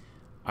lately,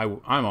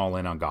 I'm all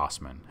in on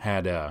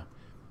Gausman.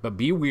 But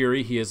be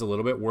weary, he is a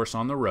little bit worse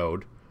on the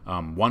road.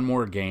 1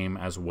 more game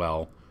as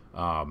well,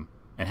 and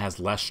has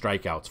less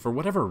strikeouts for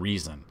whatever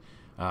reason.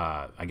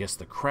 I guess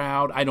the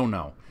crowd, I don't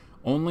know.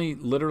 Only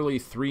literally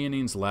 3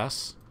 innings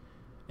less,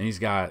 and he's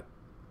got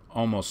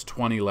almost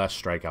 20 less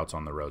strikeouts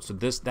on the road. So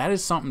that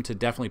is something to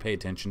definitely pay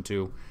attention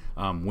to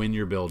when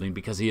you're building,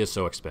 because he is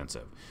so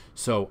expensive.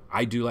 So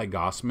I do like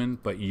Gausman,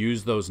 but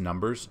use those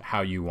numbers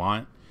how you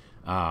want.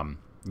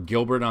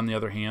 Gilbert, on the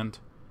other hand,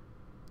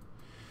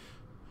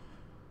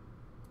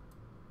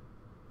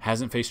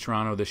 hasn't faced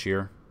Toronto this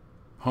year.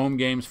 Home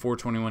games,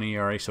 4.21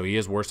 ERA, so he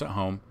is worse at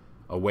home.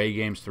 Away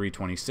games,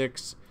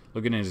 3.26.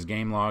 Looking at his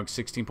game log,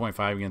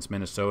 16.5 against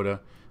Minnesota.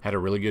 Had a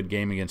really good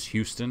game against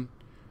Houston.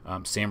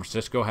 San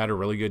Francisco had a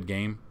really good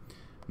game.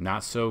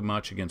 Not so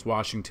much against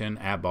Washington.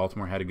 At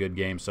Baltimore had a good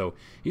game. So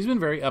he's been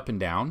very up and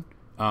down.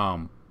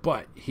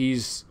 But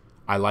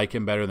I like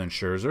him better than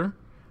Scherzer.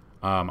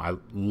 I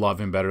love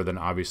him better than,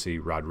 obviously,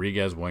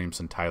 Rodriguez,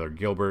 Williamson, Tyler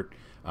Gilbert.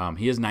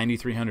 He is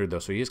 9,300 though,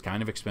 so he is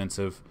kind of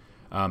expensive.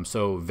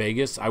 So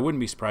Vegas, I wouldn't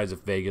be surprised if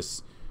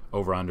Vegas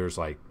over-unders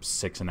like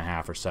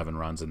 6.5 or 7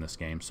 runs in this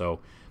game.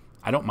 So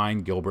I don't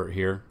mind Gilbert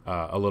here.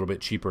 A little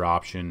bit cheaper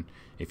option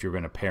if you're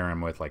going to pair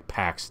him with like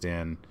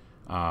Paxton.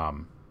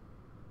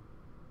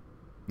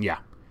 Yeah.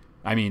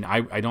 I mean,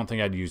 I don't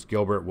think I'd use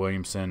Gilbert,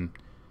 Williamson,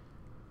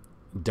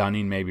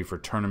 Dunning maybe for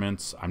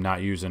tournaments. I'm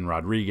not using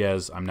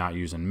Rodriguez. I'm not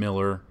using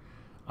Miller.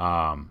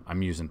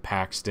 I'm using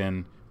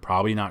Paxton.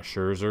 Probably not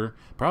Scherzer.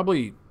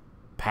 Probably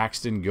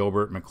Paxton,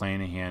 Gilbert,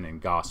 McClanahan, and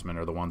Gausman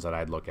are the ones that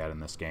I'd look at in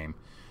this game,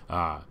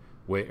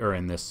 or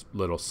in this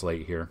little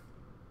slate here.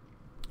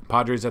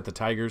 Padres at the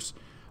Tigers,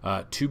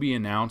 to be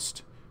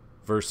announced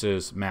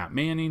versus Matt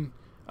Manning.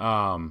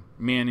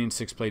 Manning,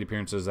 6 plate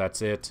appearances,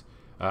 that's it.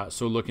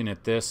 So looking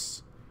at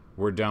this,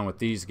 we're done with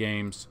these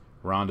games.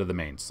 We're on to the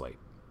main slate.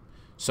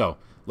 So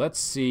let's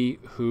see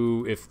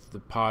if the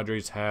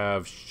Padres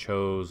have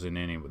chosen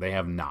any. They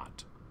have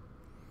not.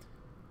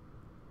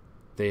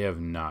 They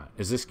have not.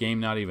 Is this game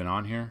not even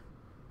on here?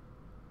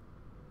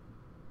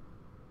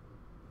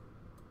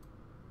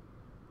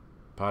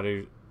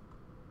 Padres.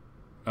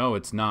 Oh,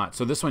 it's not.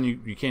 So this one you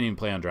can't even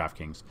play on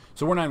DraftKings.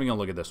 So we're not even going to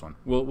look at this one.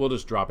 We'll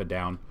just drop it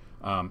down,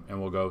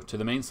 and we'll go to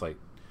the main slate.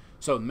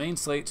 So the main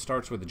slate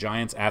starts with the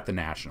Giants at the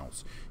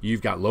Nationals.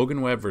 You've got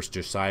Logan Webb versus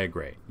Josiah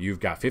Gray. You've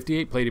got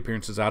 58 plate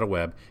appearances out of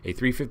Webb, a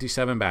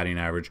 357 batting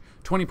average,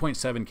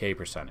 20.7 K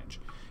percentage.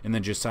 And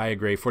then Josiah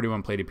Gray,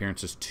 41 plate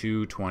appearances,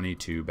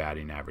 222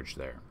 batting average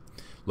there.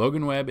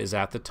 Logan Webb is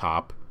at the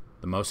top,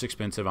 the most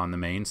expensive on the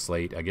main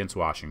slate against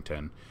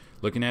Washington.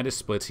 Looking at his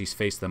splits, he's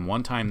faced them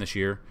one time this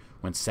year,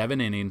 went 7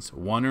 innings,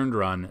 1 earned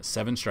run,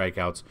 7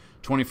 strikeouts,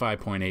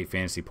 25.8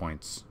 fantasy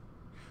points,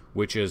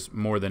 which is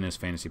more than his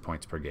fantasy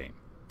points per game.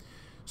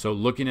 So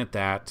looking at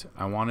that,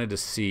 I wanted to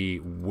see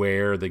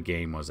where the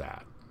game was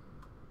at.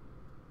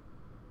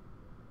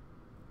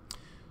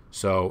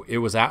 So it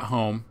was at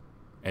home,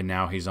 and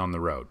now he's on the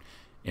road.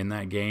 In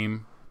that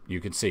game, you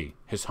can see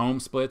his home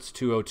splits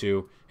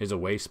 202, his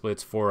away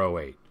splits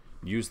 408.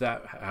 Use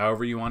that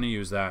however you want to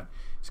use that.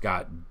 He's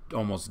got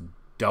almost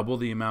double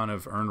the amount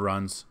of earned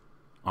runs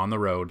on the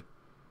road,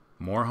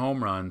 more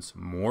home runs,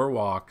 more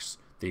walks,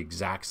 the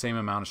exact same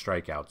amount of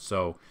strikeouts.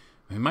 So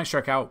he might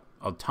strike out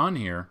a ton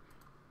here.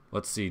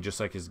 Let's see, just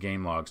like his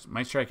game logs.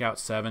 Might strike out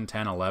 7,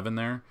 10, 11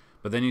 there,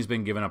 but then he's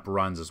been giving up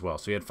runs as well.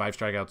 So he had 5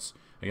 strikeouts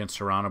against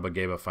Toronto, but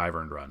gave up 5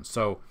 earned runs.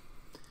 So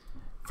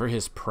for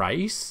his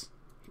price,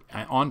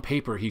 on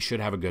paper, he should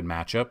have a good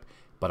matchup,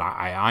 but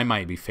I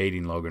might be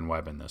fading Logan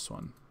Webb in this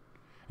one.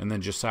 And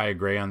then Josiah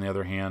Gray, on the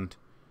other hand,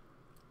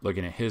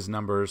 looking at his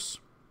numbers,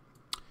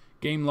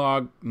 game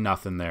log,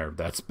 nothing there.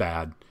 That's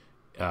bad.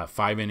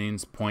 5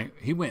 innings,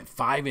 he went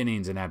 5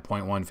 innings and had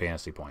 0.1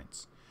 fantasy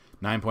points.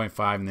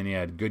 9.5, and then he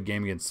had good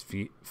game against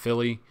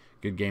Philly,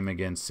 good game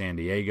against San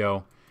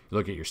Diego. You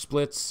look at your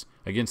splits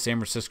against San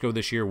Francisco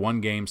this year,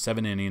 1 game,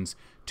 7 innings,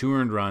 2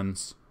 earned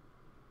runs,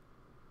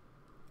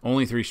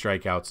 only 3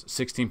 strikeouts.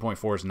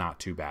 16.4 is not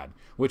too bad,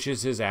 which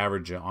is his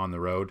average on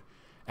the road.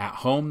 At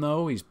home,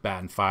 though, he's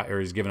batting 5, or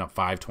he's giving up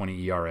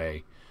 5.20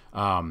 ERA.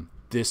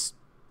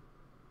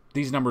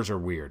 These numbers are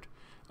weird.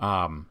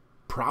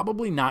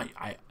 Probably not.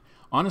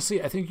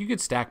 Honestly, I think you could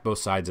stack both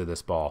sides of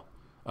this ball.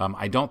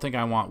 I don't think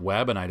I want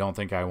Webb, and I don't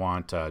think I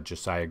want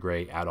Josiah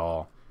Gray at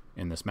all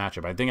in this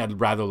matchup. I think I'd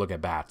rather look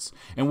at bats.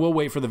 And we'll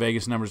wait for the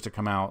Vegas numbers to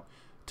come out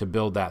to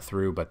build that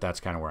through, but that's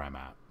kind of where I'm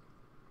at.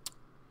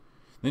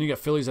 Then you got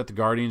Phillies at the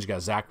Guardians. You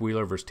got Zach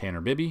Wheeler versus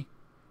Tanner Bibby.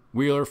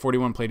 Wheeler,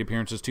 41 plate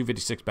appearances,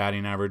 256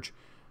 batting average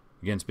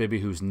against Bibby,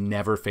 who's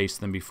never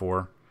faced them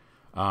before.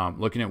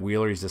 Looking at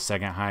Wheeler, he's the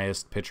second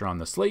highest pitcher on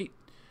the slate.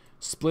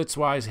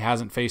 Splits-wise, he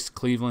hasn't faced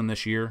Cleveland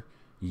this year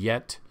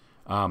yet.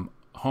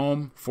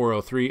 Home,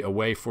 403,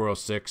 away,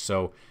 406.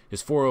 So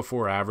his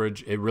 404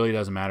 average, it really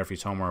doesn't matter if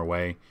he's home or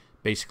away.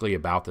 Basically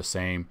about the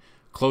same.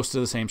 Close to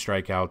the same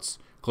strikeouts,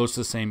 close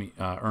to the same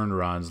earned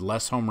runs,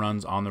 less home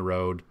runs on the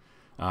road,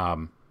 a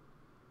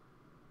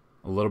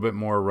little bit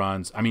more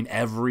runs. I mean,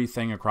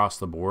 everything across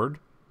the board,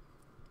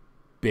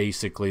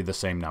 basically the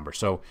same number.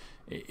 So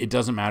it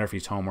doesn't matter if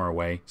he's home or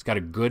away. He's got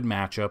a good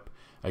matchup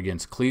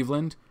against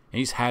Cleveland, and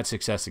he's had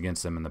success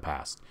against them in the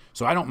past.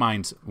 So I don't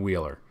mind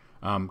Wheeler.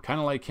 Kind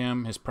of like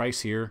him. His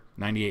price here,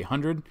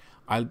 $9,800.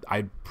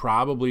 I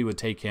probably would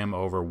take him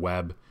over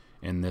Webb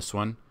in this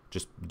one,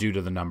 just due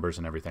to the numbers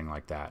and everything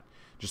like that.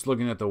 Just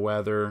looking at the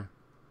weather,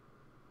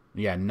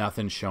 yeah,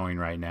 nothing's showing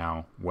right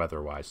now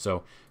weather-wise.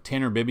 So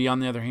Tanner Bibby, on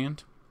the other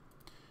hand,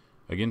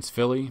 against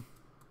Philly,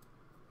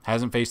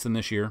 hasn't faced them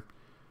this year.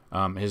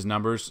 His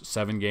numbers,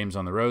 7 games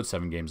on the road,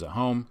 7 games at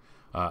home.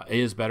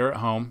 Is better at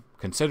home,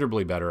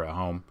 considerably better at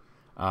home.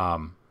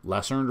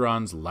 Less earned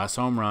runs, less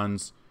home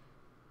runs,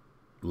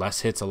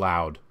 less hits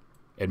allowed,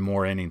 and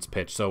more innings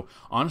pitched. So,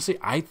 honestly,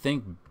 I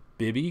think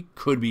Bibby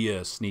could be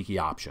a sneaky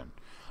option.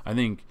 I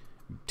think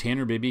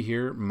Tanner Bibby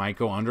here might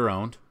go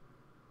under-owned.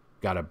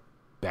 Got a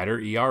better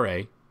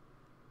ERA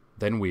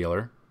than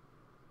Wheeler,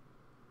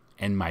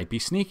 and might be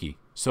sneaky.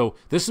 So,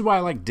 this is why I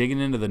like digging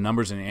into the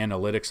numbers and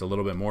analytics a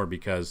little bit more,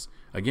 because,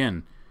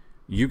 again,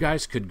 you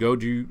guys could go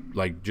do,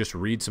 just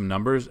read some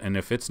numbers, and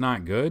if it's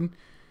not good,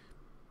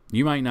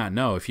 you might not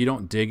know. If you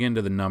don't dig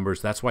into the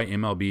numbers, that's why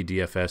MLB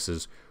DFS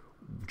is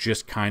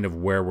just kind of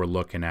where we're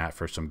looking at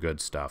for some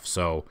good stuff.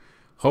 So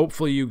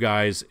hopefully you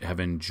guys have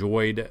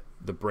enjoyed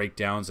the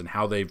breakdowns and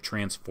how they've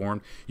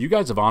transformed. You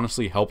guys have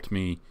honestly helped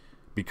me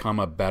become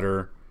a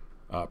better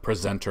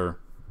presenter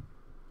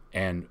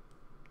and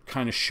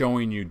kind of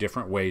showing you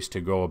different ways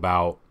to go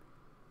about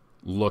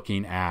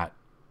looking at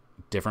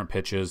different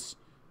pitches,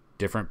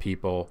 different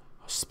people,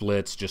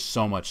 splits, just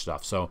so much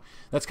stuff. So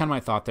that's kind of my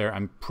thought there.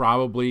 I'm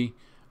probably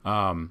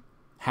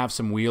have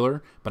some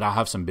Wheeler, but I'll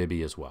have some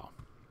Bibby as well.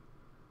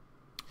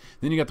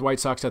 Then you got the White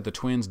Sox at the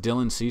Twins.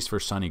 Dylan Cease for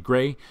Sonny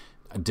Gray.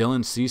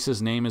 Dylan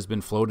Cease's name has been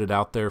floated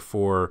out there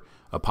for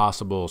a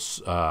possible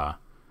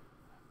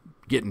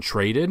getting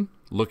traded.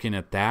 Looking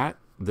at that,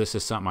 this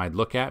is something I'd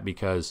look at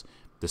because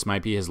this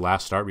might be his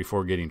last start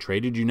before getting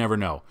traded. You never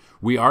know.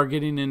 We are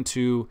getting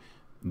into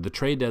the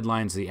trade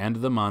deadlines the end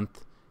of the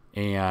month,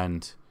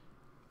 and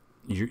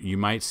you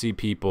might see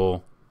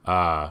people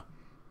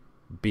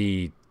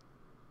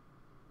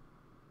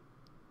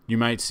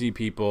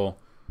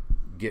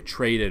get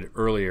traded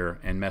earlier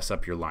and mess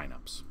up your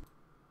lineups.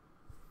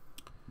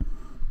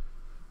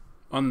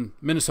 On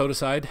Minnesota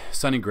side,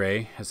 Sonny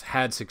Gray has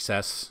had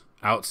success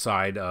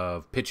outside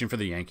of pitching for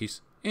the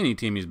Yankees, any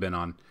team he's been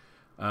on.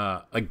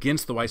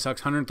 Against the White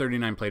Sox,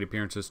 139 plate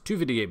appearances,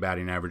 258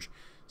 batting average,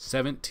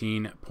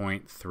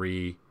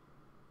 17.3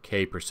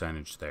 K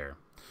percentage there.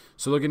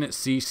 So looking at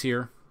Cease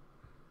here,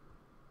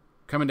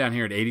 coming down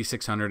here at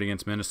 8,600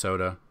 against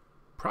Minnesota,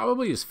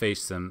 probably has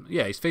faced them.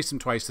 Yeah, he's faced them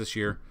twice this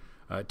year.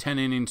 10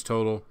 innings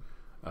total.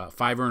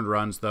 5 earned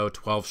runs, though.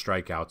 12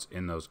 strikeouts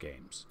in those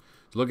games.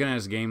 So looking at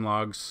his game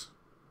logs,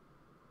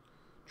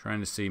 trying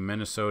to see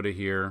Minnesota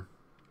here.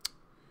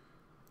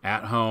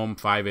 At home,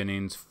 5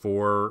 innings,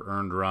 4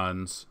 earned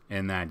runs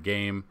in that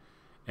game.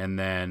 And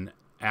then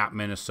at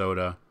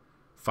Minnesota,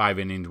 5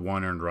 innings,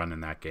 1 earned run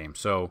in that game.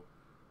 So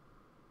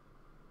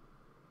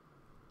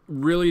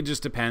really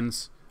just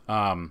depends.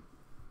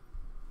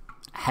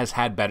 Has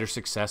had better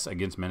success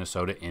against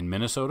Minnesota in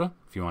Minnesota,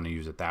 if you want to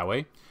use it that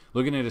way.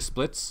 Looking at his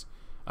splits,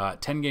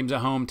 10 games at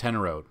home, 10 a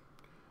road.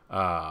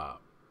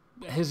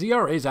 His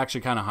ERA is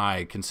actually kind of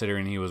high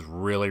considering he was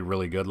really,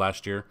 really good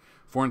last year.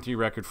 4-3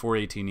 record,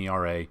 4.18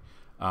 ERA.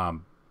 A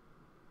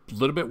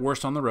little bit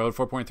worse on the road,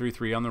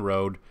 4.33 on the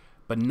road,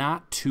 but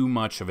not too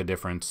much of a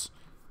difference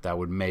that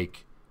would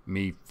make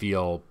me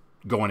feel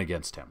going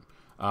against him.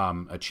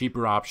 A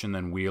cheaper option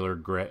than Wheeler,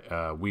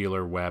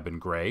 Webb,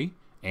 and Gray,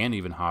 and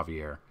even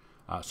Javier.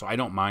 So I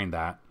don't mind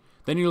that.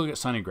 Then you look at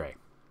Sonny Gray.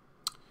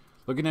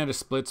 Looking at his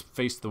splits,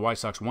 faced the White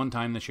Sox 1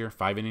 time this year,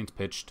 5 innings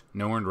pitched,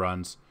 no earned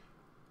runs,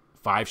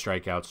 5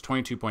 strikeouts,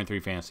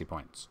 22.3 fantasy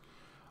points.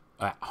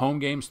 Home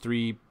games,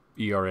 3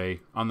 ERA.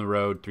 On the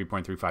road,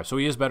 3.35. So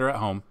he is better at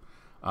home.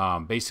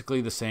 Basically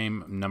the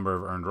same number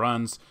of earned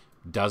runs.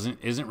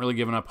 Isn't really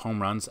giving up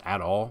home runs at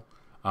all.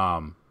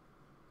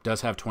 Does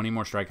have 20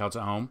 more strikeouts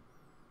at home.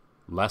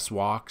 Less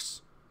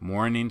walks,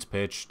 more innings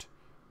pitched,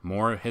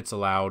 more hits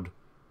allowed,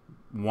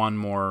 1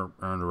 more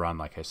earned run,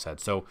 like I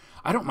said. So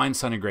I don't mind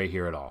Sonny Gray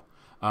here at all.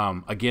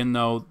 Again,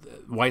 though,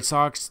 White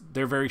Sox,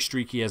 they're very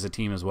streaky as a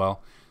team as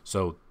well.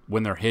 So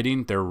when they're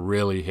hitting, they're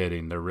really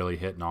hitting. They're really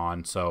hitting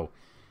on. So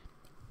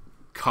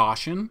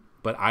caution,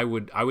 but I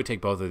would take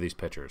both of these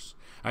pitchers.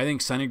 I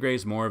think Sonny Gray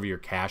is more of your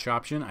cash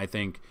option. I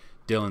think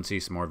Dylan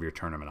Cease is more of your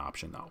tournament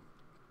option, though.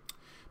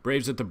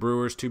 Braves at the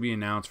Brewers to be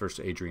announced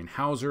versus Adrian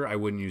Hauser. I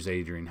wouldn't use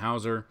Adrian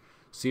Hauser.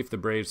 See if the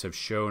Braves have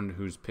shown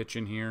who's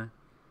pitching here.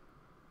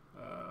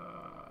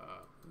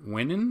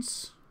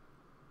 Winans?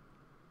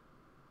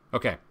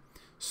 Okay.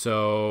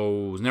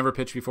 So, was never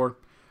pitched before.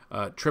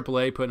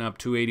 AAA putting up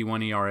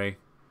 2.81 ERA,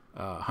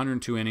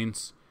 102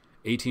 innings,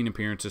 18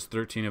 appearances,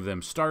 13 of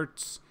them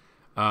starts.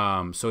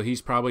 So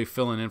he's probably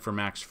filling in for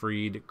Max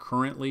Fried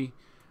currently.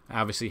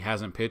 Obviously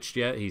hasn't pitched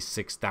yet. He's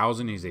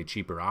 6,000. He's a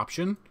cheaper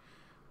option,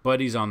 but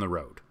he's on the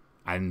road.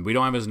 And we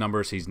don't have his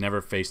numbers. He's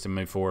never faced him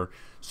before.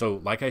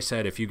 So, like I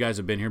said, if you guys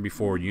have been here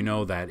before, you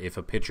know that if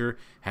a pitcher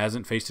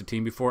hasn't faced a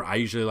team before, I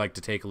usually like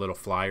to take a little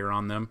flyer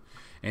on them.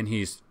 And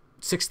he's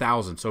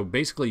 6,000. So,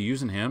 basically,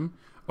 using him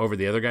over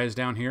the other guys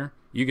down here,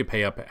 you could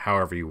pay up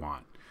however you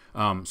want.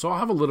 So, I'll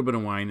have a little bit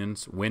of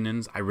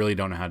Winans. I really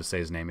don't know how to say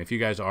his name. If you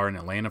guys are an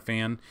Atlanta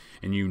fan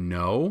and you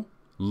know,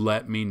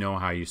 let me know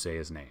how you say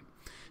his name.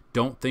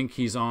 Don't think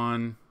he's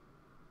on...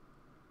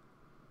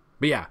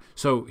 But yeah,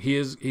 so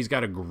he's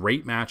got a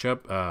great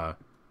matchup.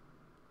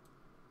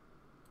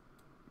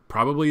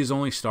 Probably his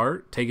only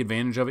start. Take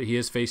advantage of it. He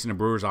is facing a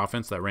Brewers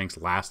offense that ranks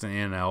last in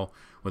NL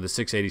with a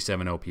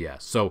 687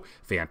 OPS. So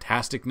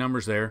fantastic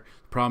numbers there.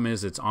 The problem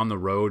is it's on the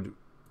road.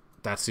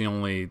 That's the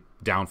only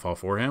downfall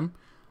for him.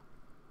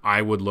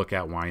 I would look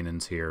at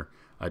Winans here.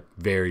 A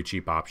very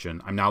cheap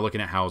option. I'm not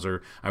looking at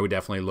Hauser. I would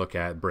definitely look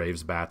at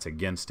Braves bats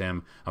against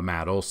him. A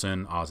Matt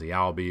Olson, Ozzie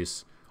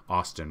Albies,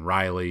 Austin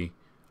Riley.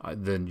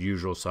 The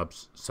usual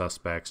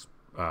suspects,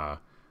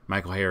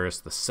 Michael Harris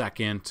the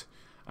second,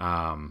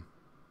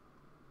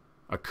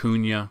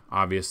 Acuna,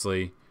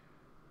 obviously.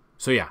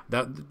 So yeah,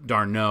 that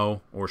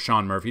d'Arnaud or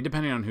Sean Murphy,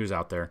 depending on who's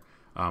out there,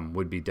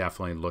 would be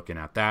definitely looking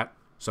at that.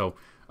 So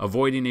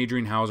avoiding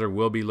Adrian Hauser,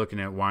 we'll be looking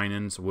at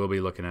Winans, we'll be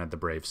looking at the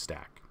Braves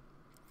stack.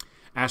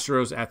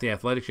 Astros at the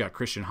Athletics, got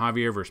Christian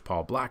Javier versus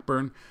Paul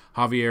Blackburn.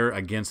 Javier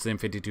against them,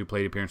 52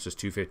 plate appearances,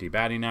 250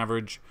 batting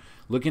average.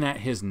 Looking at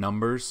his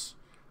numbers,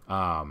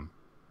 trying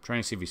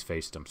to see if he's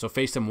faced him. So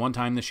faced him 1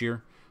 time this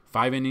year,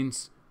 5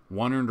 innings,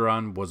 1 earned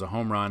run, was a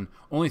home run,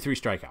 only 3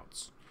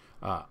 strikeouts.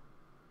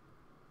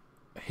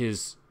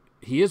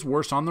 He is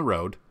worse on the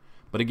road,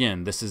 but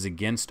again, this is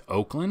against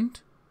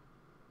Oakland,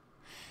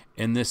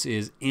 and this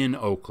is in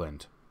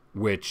Oakland,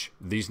 which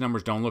these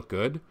numbers don't look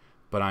good,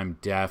 but I'm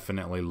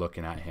definitely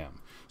looking at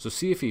him. So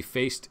see if he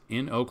faced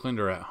in Oakland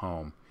or at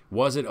home.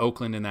 Was it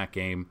Oakland in that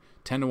game?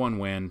 10-1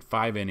 win,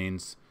 5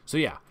 innings. So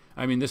yeah,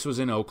 I mean, this was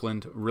in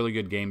Oakland, really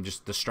good game,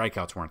 just the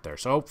strikeouts weren't there.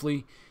 So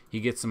hopefully he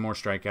gets some more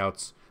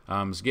strikeouts.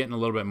 He's getting a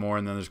little bit more,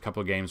 and then there's a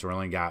couple of games where he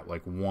only got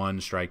like 1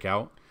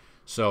 strikeout.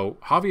 So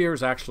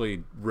Javier's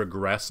actually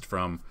regressed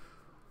from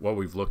what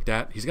we've looked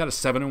at. He's got a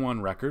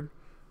 7-1 record,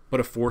 but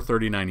a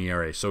 4.39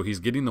 ERA. So he's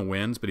getting the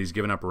wins, but he's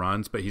giving up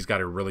runs, but he's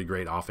got a really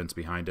great offense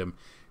behind him.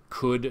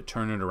 Could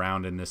turn it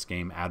around in this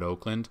game at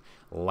Oakland.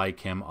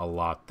 Like him a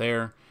lot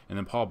there. And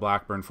then Paul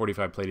Blackburn,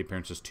 45 plate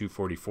appearances,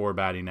 244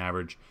 batting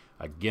average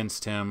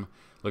against him.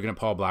 Looking at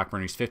Paul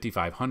Blackburn, he's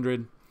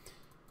 5,500.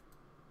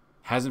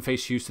 Hasn't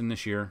faced Houston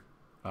this year.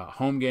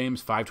 Home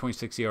games,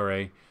 5.26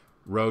 ERA.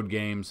 Road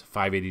games,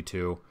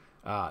 5.82.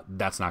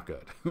 That's not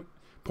good.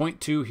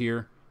 0.2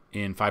 here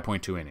in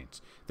 5.2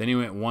 innings. Then he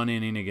went 1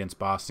 inning against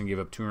Boston, gave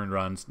up 2 earned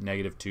runs,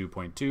 negative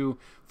 2.2.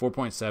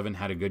 4.7,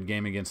 had a good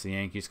game against the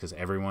Yankees because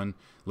everyone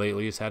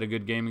lately has had a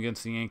good game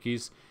against the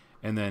Yankees.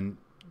 And then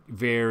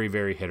very,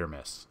 very hit or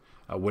miss.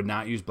 Would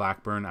not use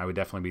Blackburn. I would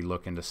definitely be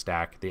looking to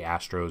stack the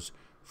Astros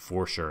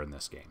for sure in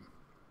this game.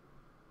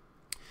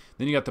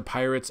 Then you got the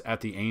Pirates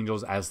at the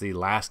Angels as the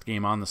last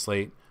game on the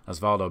slate.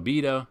 Osvaldo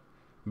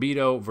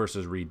Bido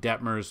versus Reed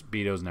Detmers.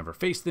 Bido's never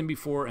faced them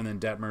before. And then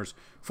Detmers,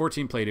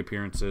 14 plate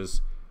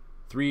appearances,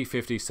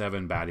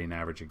 357 batting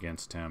average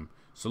against him.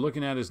 So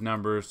looking at his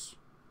numbers,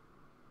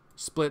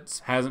 splits,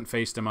 hasn't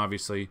faced him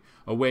obviously.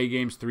 Away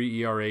games,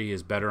 3 ERA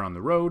is better on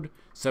the road,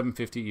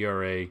 7.50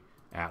 ERA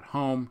at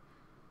home.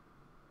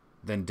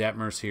 Then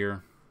Detmers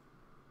here.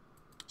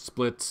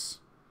 Splits,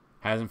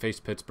 hasn't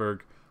faced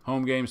Pittsburgh.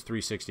 Home games,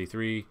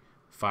 363,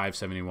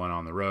 571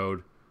 on the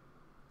road.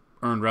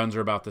 Earned runs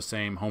are about the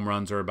same. Home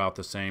runs are about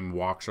the same.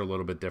 Walks are a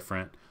little bit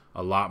different.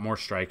 A lot more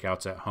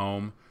strikeouts at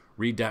home.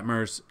 Reed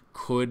Detmers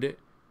could,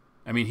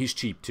 I mean, he's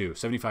cheap too,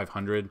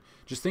 7,500.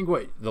 Just think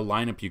what the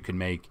lineup you could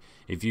make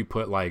if you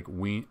put like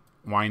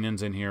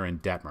Winans in here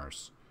and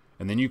Detmers.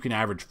 And then you can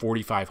average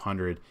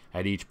 4,500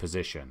 at each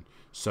position.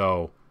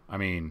 So, I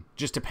mean,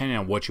 just depending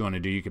on what you want to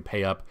do, you could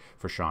pay up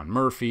for Sean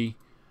Murphy.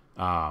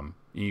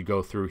 You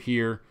go through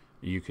here.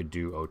 You could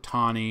do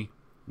Ohtani.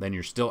 Then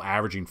you're still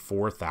averaging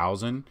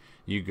 4,000.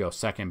 You go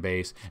second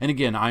base. And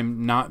again,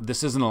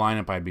 this isn't a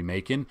lineup I'd be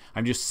making.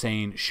 I'm just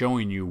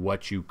showing you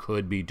what you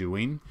could be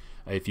doing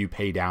if you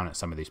pay down at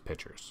some of these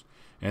pitchers.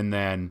 And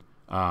then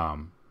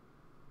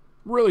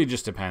really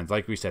just depends.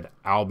 Like we said,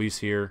 Albies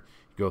here.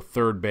 You go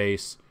third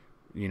base.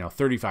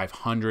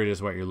 3,500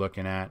 is what you're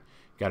looking at.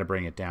 Got to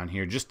bring it down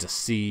here just to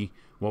see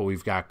what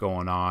we've got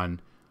going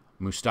on.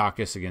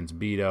 Moustakas against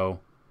Bido.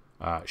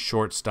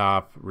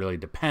 Shortstop really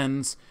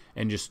depends,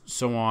 and just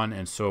so on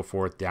and so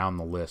forth down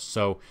the list.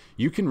 So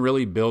you can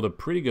really build a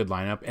pretty good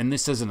lineup, and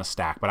this isn't a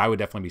stack, but I would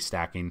definitely be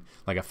stacking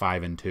like a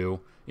 5 and 2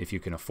 if you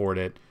can afford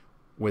it.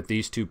 With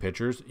these two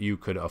pitchers, you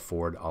could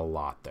afford a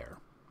lot there.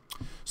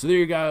 So there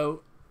you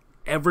go,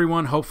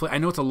 everyone. Hopefully, I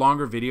know it's a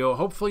longer video.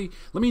 Hopefully,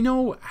 let me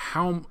know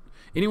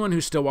anyone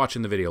who's still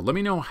watching the video, let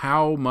me know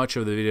how much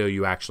of the video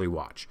you actually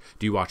watch.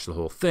 Do you watch the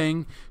whole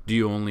thing? Do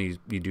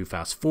you do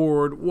fast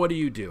forward? What do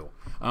you do?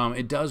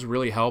 It does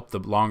really help the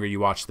longer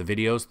you watch the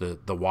videos.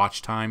 The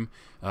watch time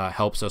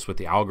helps us with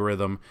the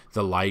algorithm,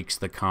 the likes,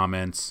 the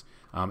comments.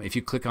 If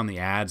you click on the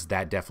ads,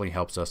 that definitely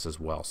helps us as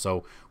well.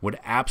 So would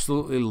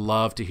absolutely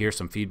love to hear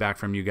some feedback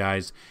from you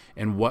guys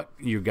and what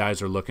you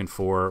guys are looking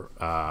for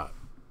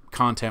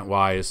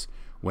content-wise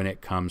when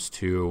it comes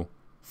to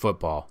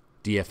football,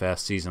 DFS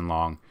season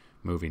long,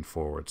 moving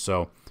forward.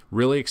 So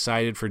really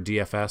excited for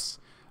DFS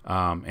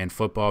and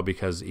football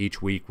because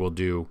each week we'll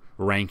do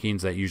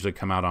rankings that usually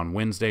come out on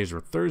Wednesdays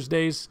or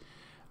Thursdays.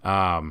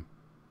 And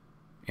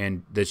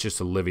that's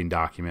just a living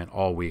document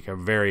all week.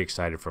 I'm very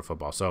excited for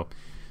football. So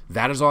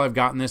that is all I've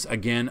got in this.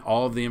 Again,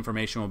 all of the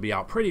information will be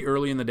out pretty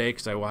early in the day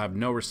because I will have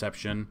no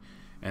reception.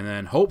 And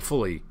then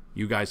hopefully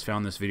you guys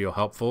found this video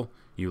helpful.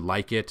 You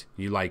like it.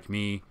 You like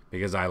me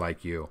because I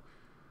like you.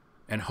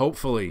 And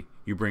hopefully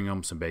you bring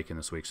home some bacon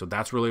this week. So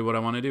that's really what I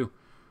want to do.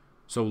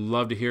 So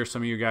love to hear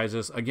some of you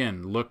guys'.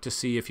 Again, look to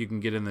see if you can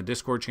get in the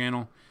Discord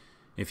channel.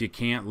 If you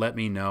can't, let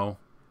me know.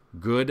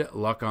 Good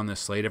luck on this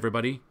slate,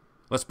 everybody.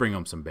 Let's bring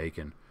home some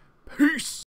bacon. Peace!